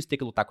muito difícil ter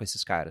que lutar com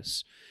esses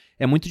caras.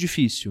 É muito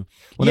difícil.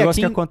 O negócio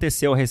que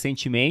aconteceu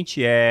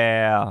recentemente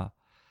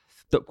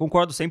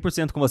concordo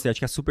 100% com você, acho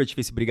que é super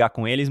difícil brigar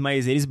com eles,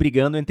 mas eles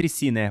brigando entre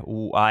si, né?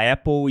 A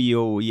Apple e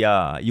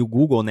o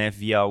Google, né,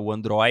 via o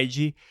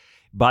Android,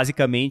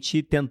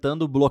 basicamente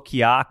tentando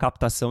bloquear a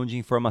captação de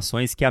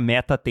informações que a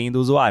Meta tem do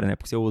usuário, né?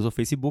 Porque você usa o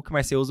Facebook,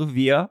 mas você usa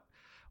via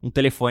um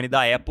telefone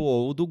da Apple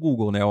ou do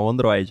Google, né? O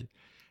Android.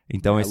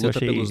 Então, isso eu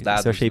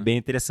achei bem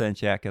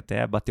interessante, que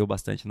até bateu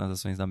bastante nas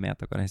ações da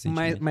Meta agora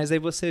recentemente. Mas aí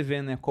você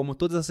vê, né? Como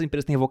todas essas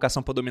empresas têm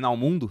vocação para dominar o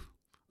mundo,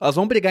 elas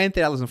vão brigar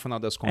entre elas no final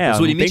das contas.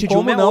 O limite de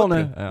uma é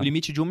outra. Né? O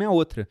limite de uma é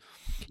outra.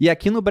 E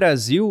aqui no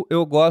Brasil,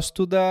 eu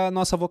gosto da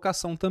nossa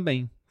vocação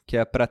também, que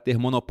é para ter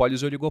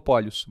monopólios e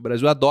oligopólios. O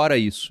Brasil adora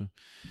isso.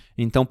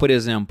 Então, por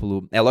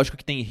exemplo, é lógico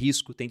que tem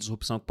risco, tem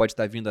disrupção que pode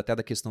estar vindo até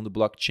da questão do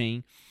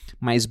blockchain,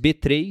 mas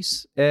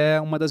B3 é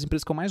uma das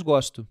empresas que eu mais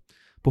gosto.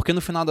 Porque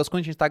no final das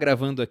contas a gente está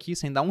gravando aqui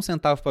sem dar um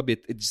centavo para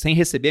B3, sem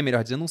receber,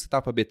 melhor dizendo, um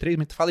centavo para B3,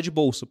 mas tu fala de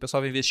bolsa, o pessoal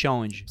vai investir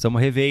aonde?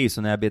 Precisamos rever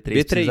isso, né? A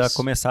B3 precisa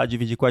começar a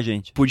dividir com a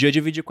gente. Podia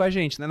dividir com a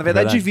gente, né? Na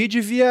verdade, divide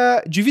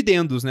via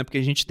dividendos, né? Porque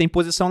a gente tem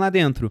posição lá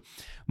dentro.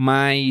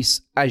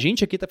 Mas a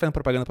gente aqui tá fazendo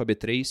propaganda para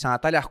B3, se a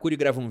Natália Arcuri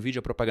grava um vídeo,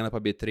 a propaganda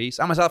para B3.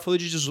 Mas ela falou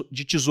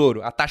de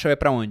tesouro, a taxa vai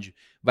para onde?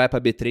 Vai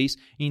para B3.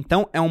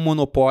 Então, é um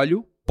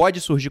monopólio.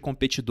 Pode surgir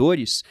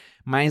competidores,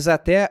 mas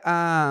até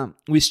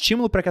o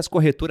estímulo para que as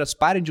corretoras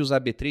parem de usar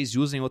B3 e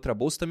usem outra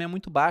bolsa também é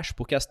muito baixo,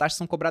 porque as taxas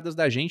são cobradas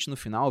da gente no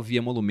final, via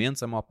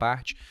emolumentos, a maior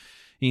parte.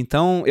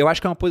 Então, eu acho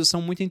que é uma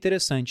posição muito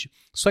interessante.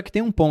 Só que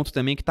tem um ponto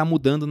também que está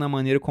mudando na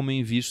maneira como eu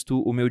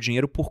invisto o meu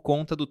dinheiro por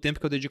conta do tempo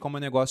que eu dedico ao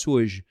meu negócio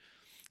hoje.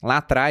 Lá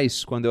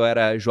atrás, quando eu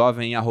era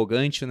jovem e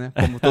arrogante, né?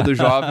 Como todo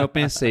jovem, eu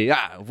pensei,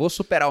 eu vou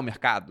superar o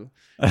mercado.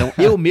 Então,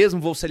 eu mesmo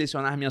vou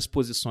selecionar minhas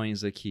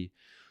posições aqui.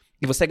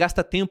 E você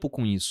gasta tempo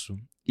com isso.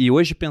 E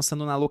hoje,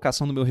 pensando na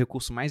alocação do meu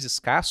recurso mais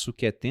escasso,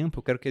 que é tempo,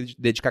 eu quero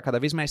dedicar cada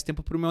vez mais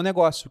tempo para o meu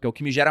negócio, que é o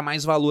que me gera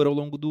mais valor ao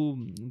longo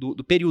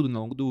do período,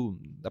 ao longo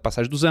da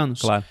passagem dos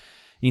anos. Claro.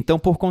 Então,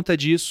 por conta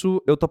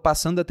disso, eu estou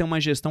passando a ter uma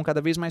gestão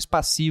cada vez mais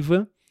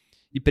passiva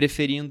e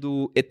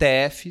preferindo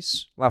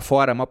ETFs. Lá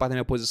fora, a maior parte da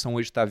minha posição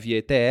hoje está via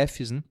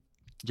ETFs, né?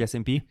 De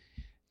S&P?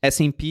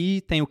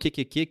 S&P, tem o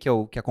QQQ, que é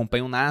o que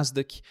acompanha o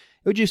Nasdaq.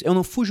 Eu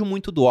não fujo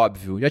muito do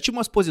óbvio. Já tive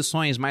umas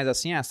posições mais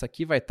assim, essa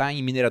aqui vai estar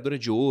em mineradora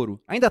de ouro.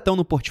 Ainda estão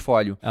no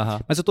portfólio.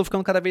 Mas eu estou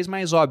ficando cada vez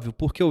mais óbvio,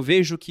 porque eu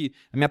vejo que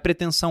a minha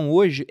pretensão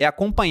hoje é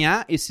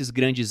acompanhar esses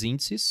grandes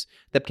índices,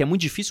 até porque é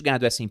muito difícil ganhar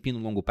do S&P no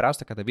longo prazo,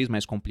 está cada vez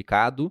mais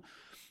complicado.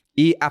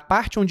 E a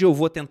parte onde eu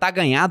vou tentar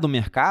ganhar do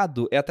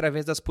mercado é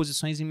através das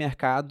posições em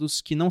mercados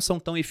que não são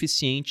tão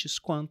eficientes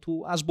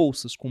quanto as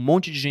bolsas, com um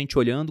monte de gente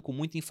olhando, com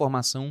muita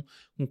informação,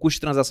 com custo de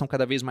transação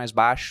cada vez mais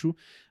baixo.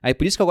 Aí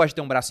por isso que eu gosto de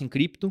ter um braço em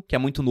cripto, que é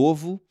muito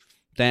novo,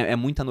 é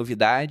muita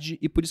novidade,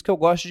 e por isso que eu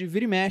gosto de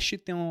vir e mexe,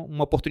 ter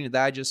uma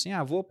oportunidade assim,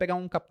 vou pegar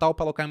um capital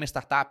para alocar em uma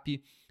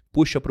startup,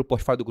 puxa para o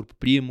portfólio do Grupo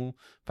Primo,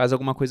 faz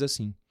alguma coisa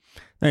assim.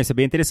 Não, isso é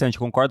bem interessante,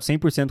 concordo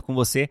 100% com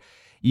você.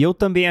 E eu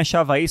também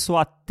achava isso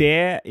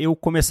até eu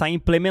começar a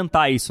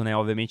implementar isso, né?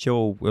 Obviamente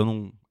eu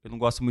não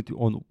gosto muito,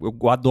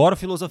 eu adoro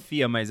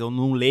filosofia, mas eu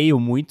não leio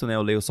muito, né?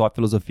 Eu leio só a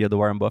filosofia do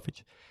Warren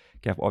Buffett,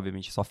 que é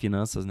obviamente só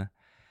finanças, né?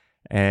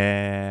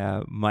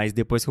 Mas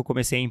depois que eu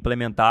comecei a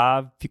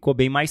implementar, ficou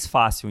bem mais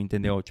fácil,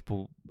 entendeu?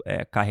 Tipo,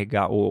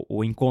 carregar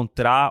ou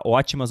encontrar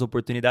ótimas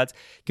oportunidades,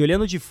 que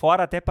olhando de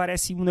fora até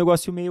parece um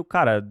negócio meio,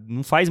 cara,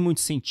 não faz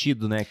muito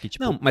sentido, né? Que,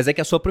 tipo, Não, mas é que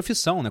é a sua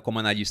profissão, né, como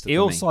analista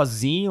eu também.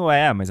 sozinho,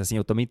 mas assim,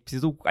 eu também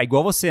preciso,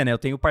 igual você, né? Eu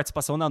tenho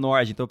participação na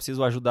Nord, então eu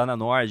preciso ajudar na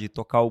Nord,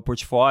 tocar o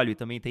portfólio, e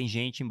também tem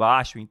gente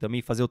embaixo, e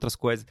também fazer outras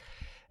coisas,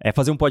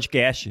 fazer um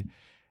podcast.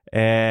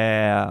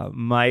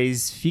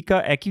 Mas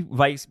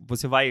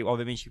você vai,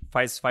 obviamente,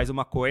 faz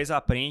uma coisa,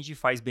 aprende,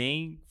 faz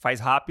bem,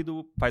 faz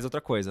rápido, faz outra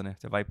coisa, né?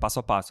 Você vai passo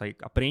a passo, aí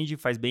aprende,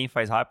 faz bem,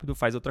 faz rápido,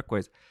 faz outra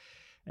coisa.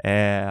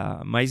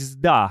 Mas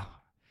dá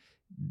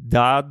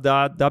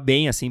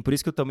bem, assim, por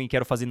isso que eu também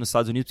quero fazer nos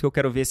Estados Unidos, porque eu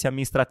quero ver se a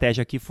minha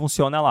estratégia aqui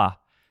funciona lá.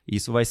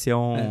 Isso vai ser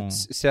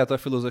se a tua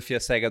filosofia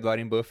segue a do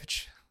Warren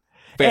Buffett,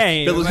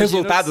 eu pelos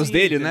resultados sim,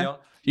 dele, entendeu? né?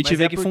 E te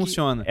vê que porque,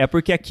 funciona. É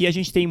porque aqui a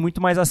gente tem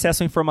muito mais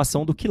acesso à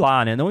informação do que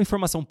lá, né? Não a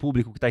informação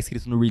pública que está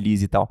escrito no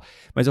release e tal.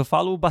 Mas eu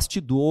falo o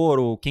bastidor,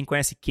 ou quem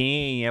conhece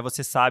quem,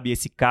 você sabe,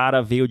 esse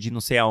cara veio de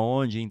não sei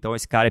aonde, então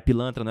esse cara é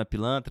pilantra, não é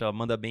pilantra,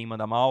 manda bem,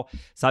 manda mal,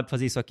 sabe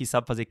fazer isso aqui,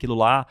 sabe fazer aquilo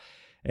lá.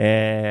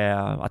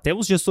 Até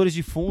os gestores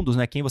de fundos,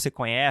 né? Quem você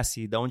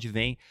conhece, de onde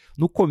vem.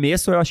 No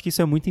começo, eu acho que isso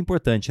é muito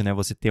importante, né?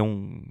 Você ter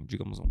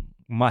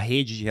uma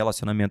rede de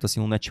relacionamento, assim,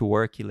 um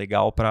network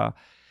legal para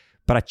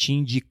te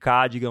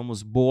indicar,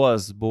 digamos,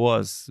 boas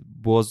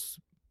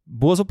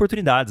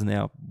oportunidades,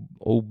 né?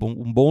 Ou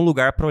um bom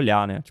lugar para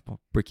olhar, né? Tipo,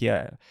 porque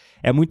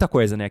é muita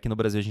coisa, né? Aqui no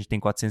Brasil a gente tem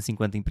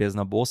 450 empresas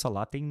na bolsa,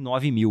 lá tem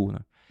 9.000, né?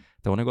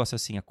 Então o negócio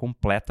assim,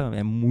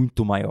 é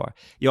muito maior.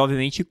 E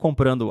obviamente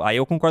comprando, aí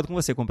eu concordo com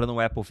você, comprando um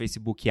Apple,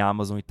 Facebook,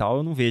 Amazon e tal,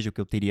 eu não vejo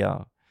que eu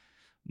teria...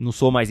 Não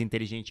sou mais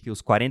inteligente que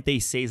os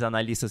 46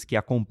 analistas que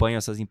acompanham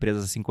essas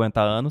empresas há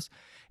 50 anos.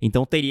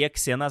 Então teria que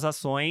ser nas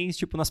ações,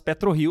 tipo nas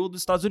PetroRio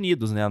dos Estados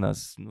Unidos, né?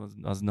 Nas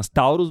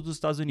Taurus dos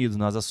Estados Unidos,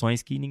 nas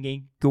ações que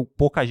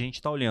pouca gente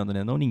está olhando,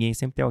 né? Não ninguém,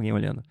 sempre tem alguém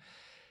olhando.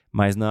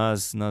 Mas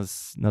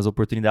nas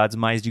oportunidades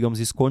mais, digamos,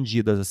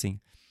 escondidas, assim.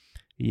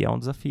 E é um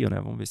desafio,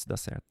 né? Vamos ver se dá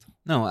certo.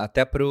 Não,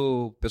 até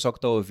pro pessoal que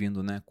está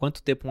ouvindo, né?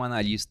 Quanto tempo um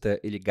analista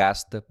ele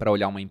gasta para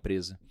olhar uma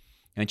empresa?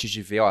 Antes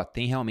de ver,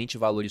 tem realmente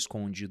valor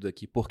escondido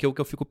aqui. Porque o que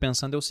eu fico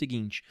pensando é o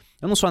seguinte,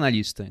 eu não sou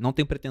analista, não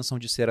tenho pretensão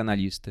de ser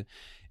analista.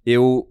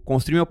 Eu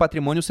construí meu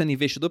patrimônio sendo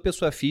investidor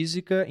pessoa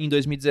física, em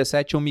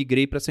 2017 eu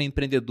migrei para ser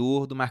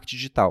empreendedor do marketing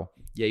digital.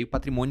 E aí o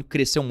patrimônio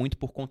cresceu muito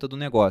por conta do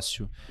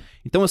negócio.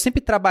 Então eu sempre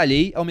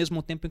trabalhei ao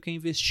mesmo tempo em que eu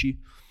investi.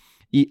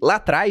 E lá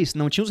atrás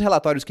não tinha os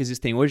relatórios que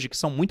existem hoje, que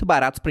são muito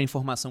baratos para a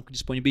informação que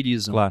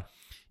disponibilizam. Claro.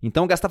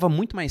 Então eu gastava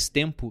muito mais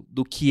tempo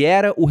do que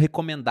era o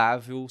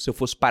recomendável se eu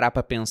fosse parar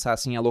para pensar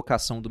assim, a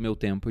alocação do meu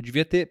tempo. Eu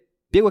devia ter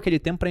pego aquele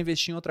tempo para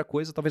investir em outra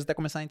coisa, talvez até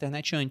começar na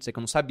internet antes, é que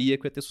eu não sabia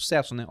que eu ia ter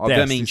sucesso, né?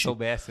 Obviamente. Se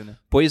soubesse, né?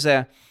 Pois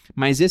é,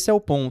 mas esse é o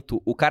ponto.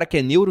 O cara que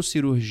é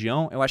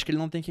neurocirurgião, eu acho que ele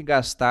não tem que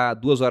gastar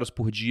 2 horas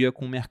por dia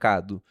com o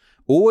mercado.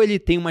 Ou ele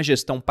tem uma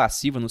gestão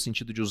passiva no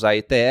sentido de usar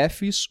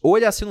ETFs, ou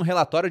ele assina um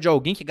relatório de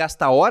alguém que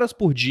gasta horas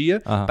por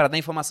dia para dar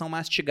informação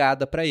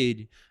mastigada para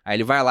ele. Aí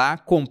ele vai lá,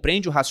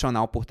 compreende o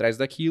racional por trás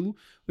daquilo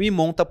e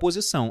monta a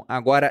posição.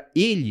 Agora,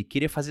 ele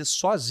querer fazer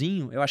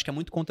sozinho, eu acho que é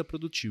muito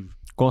contraprodutivo.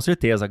 Com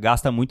certeza,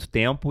 gasta muito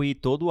tempo e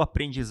todo o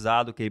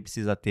aprendizado que ele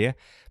precisa ter.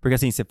 Porque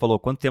assim, você falou,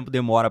 quanto tempo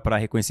demora para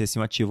reconhecer se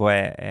um ativo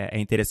é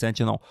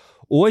interessante ou não.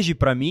 Hoje,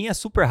 para mim, é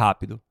super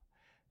rápido.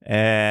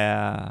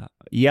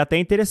 E é até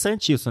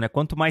interessante isso, né?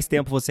 Quanto mais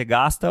tempo você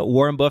gasta, o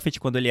Warren Buffett,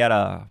 quando ele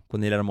era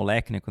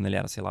moleque, né? Quando ele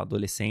era, sei lá,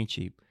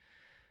 adolescente,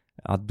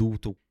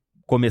 adulto,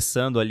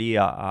 começando ali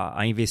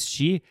a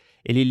investir,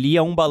 ele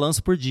lia um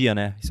balanço por dia,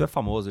 né? Isso é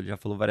famoso, ele já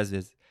falou várias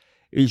vezes.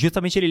 E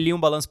justamente ele lia um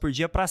balanço por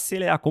dia para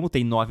acelerar. Como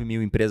tem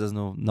 9.000 empresas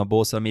na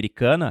Bolsa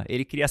Americana,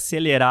 ele queria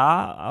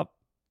acelerar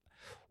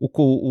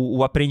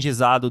o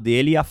aprendizado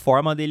dele e a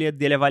forma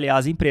dele avaliar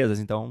as empresas.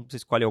 Então, você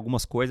escolhe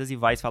algumas coisas e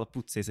vai e fala,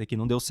 putz, esse aqui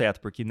não deu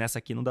certo, porque nessa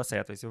aqui não dá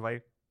certo. Aí você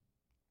vai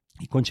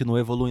e continua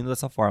evoluindo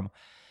dessa forma.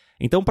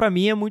 Então, para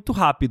mim, é muito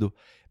rápido,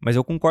 mas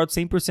eu concordo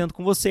 100%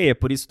 com você. É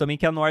por isso também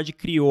que a Nord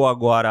criou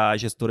agora a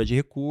gestora de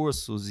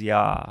recursos e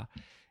a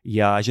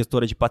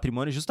gestora de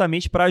patrimônio,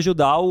 justamente para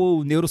ajudar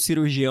o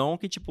neurocirurgião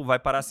que, tipo, vai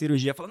parar a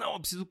cirurgia e fala, não, eu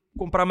preciso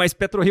comprar mais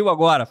PetroRio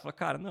agora. Fala,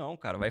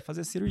 cara, vai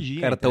fazer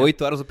cirurgia. Cara, tá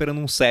 8 horas operando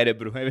um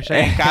cérebro. Vai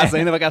chegar em casa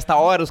ainda, vai gastar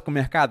horas com o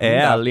mercado.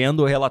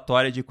 Lendo o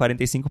relatório de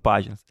 45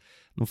 páginas.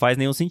 Não faz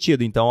nenhum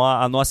sentido. Então,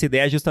 a nossa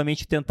ideia é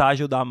justamente tentar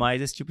ajudar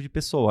mais esse tipo de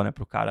pessoa, né?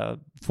 Para o cara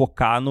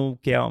focar no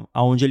que é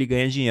aonde ele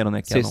ganha dinheiro,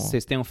 né?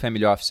 Vocês têm um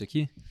family office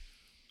aqui?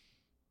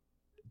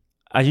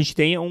 A gente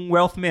tem um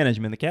wealth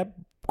management, que é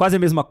quase a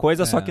mesma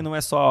coisa, só que não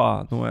é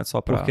só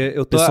para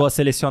pessoas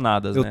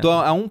selecionadas. Eu tô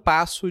a um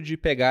passo de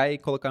pegar e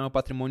colocar meu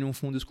patrimônio em um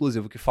fundo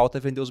exclusivo. O que falta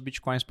é vender os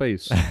bitcoins para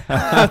isso.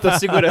 Tô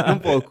segurando um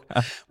pouco.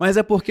 Mas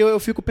é porque eu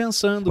fico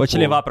pensando... Vou te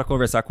levar para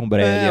conversar com o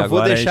Breno agora.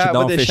 Vou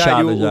deixar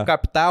ali o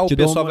capital, o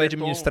pessoal vai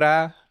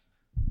administrar.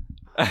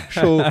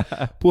 Show.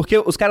 Porque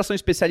os caras são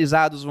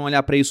especializados, vão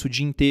olhar para isso o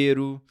dia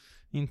inteiro.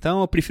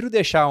 Então, eu prefiro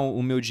deixar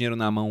o meu dinheiro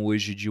na mão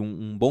hoje de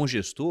um bom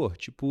gestor,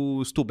 tipo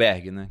o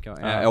Stuberg, né? Que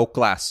é o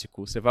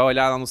clássico. Você vai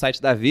olhar lá no site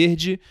da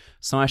Verde,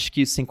 são acho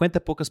que 50 e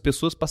poucas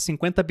pessoas para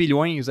 50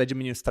 bilhões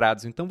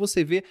administrados. Então,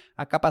 você vê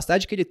a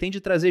capacidade que ele tem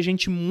de trazer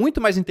gente muito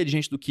mais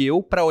inteligente do que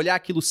eu para olhar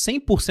aquilo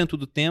 100%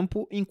 do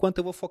tempo, enquanto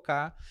eu vou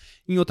focar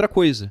em outra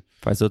coisa.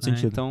 Faz todo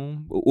sentido.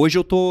 Então, hoje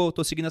eu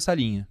tô seguindo essa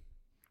linha.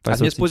 Faz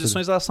As minhas todo sentido.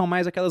 posições, elas são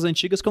mais aquelas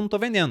antigas que eu não tô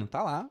vendendo.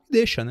 Tá lá,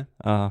 deixa, né?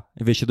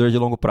 Investidor de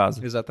longo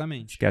prazo.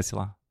 Exatamente. Esquece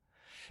lá.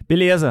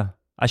 Beleza.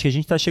 Acho que a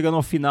gente tá chegando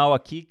ao final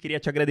aqui. Queria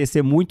te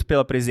agradecer muito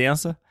pela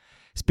presença.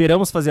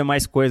 Esperamos fazer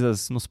mais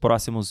coisas nos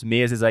próximos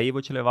meses aí.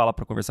 Vou te levar lá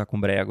para conversar com o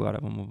Bre agora.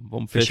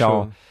 Vamos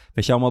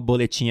fechar uma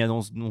boletinha de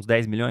uns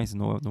 10 milhões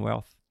no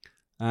Wealth.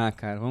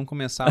 Cara, vamos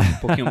começar um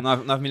pouquinho,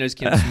 9 milhões e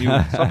 500 mil,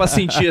 só pra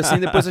sentir assim,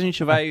 depois a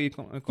gente vai e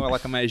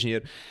coloca mais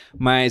dinheiro.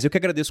 Mas eu que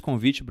agradeço o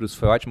convite, Bruce,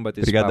 foi ótimo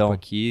bater esse papo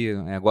aqui.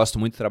 Gosto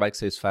muito do trabalho que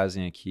vocês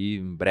fazem aqui,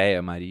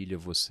 Breia, Marília,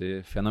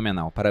 você,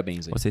 fenomenal,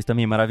 parabéns aí. Vocês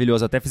também,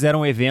 maravilhoso. Até fizeram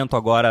um evento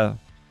agora,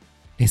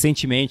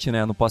 recentemente,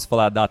 né, não posso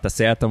falar a data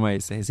certa,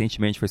 mas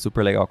recentemente foi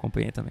super legal,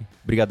 acompanhei também.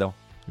 Obrigadão.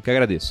 Eu que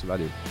agradeço,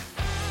 valeu.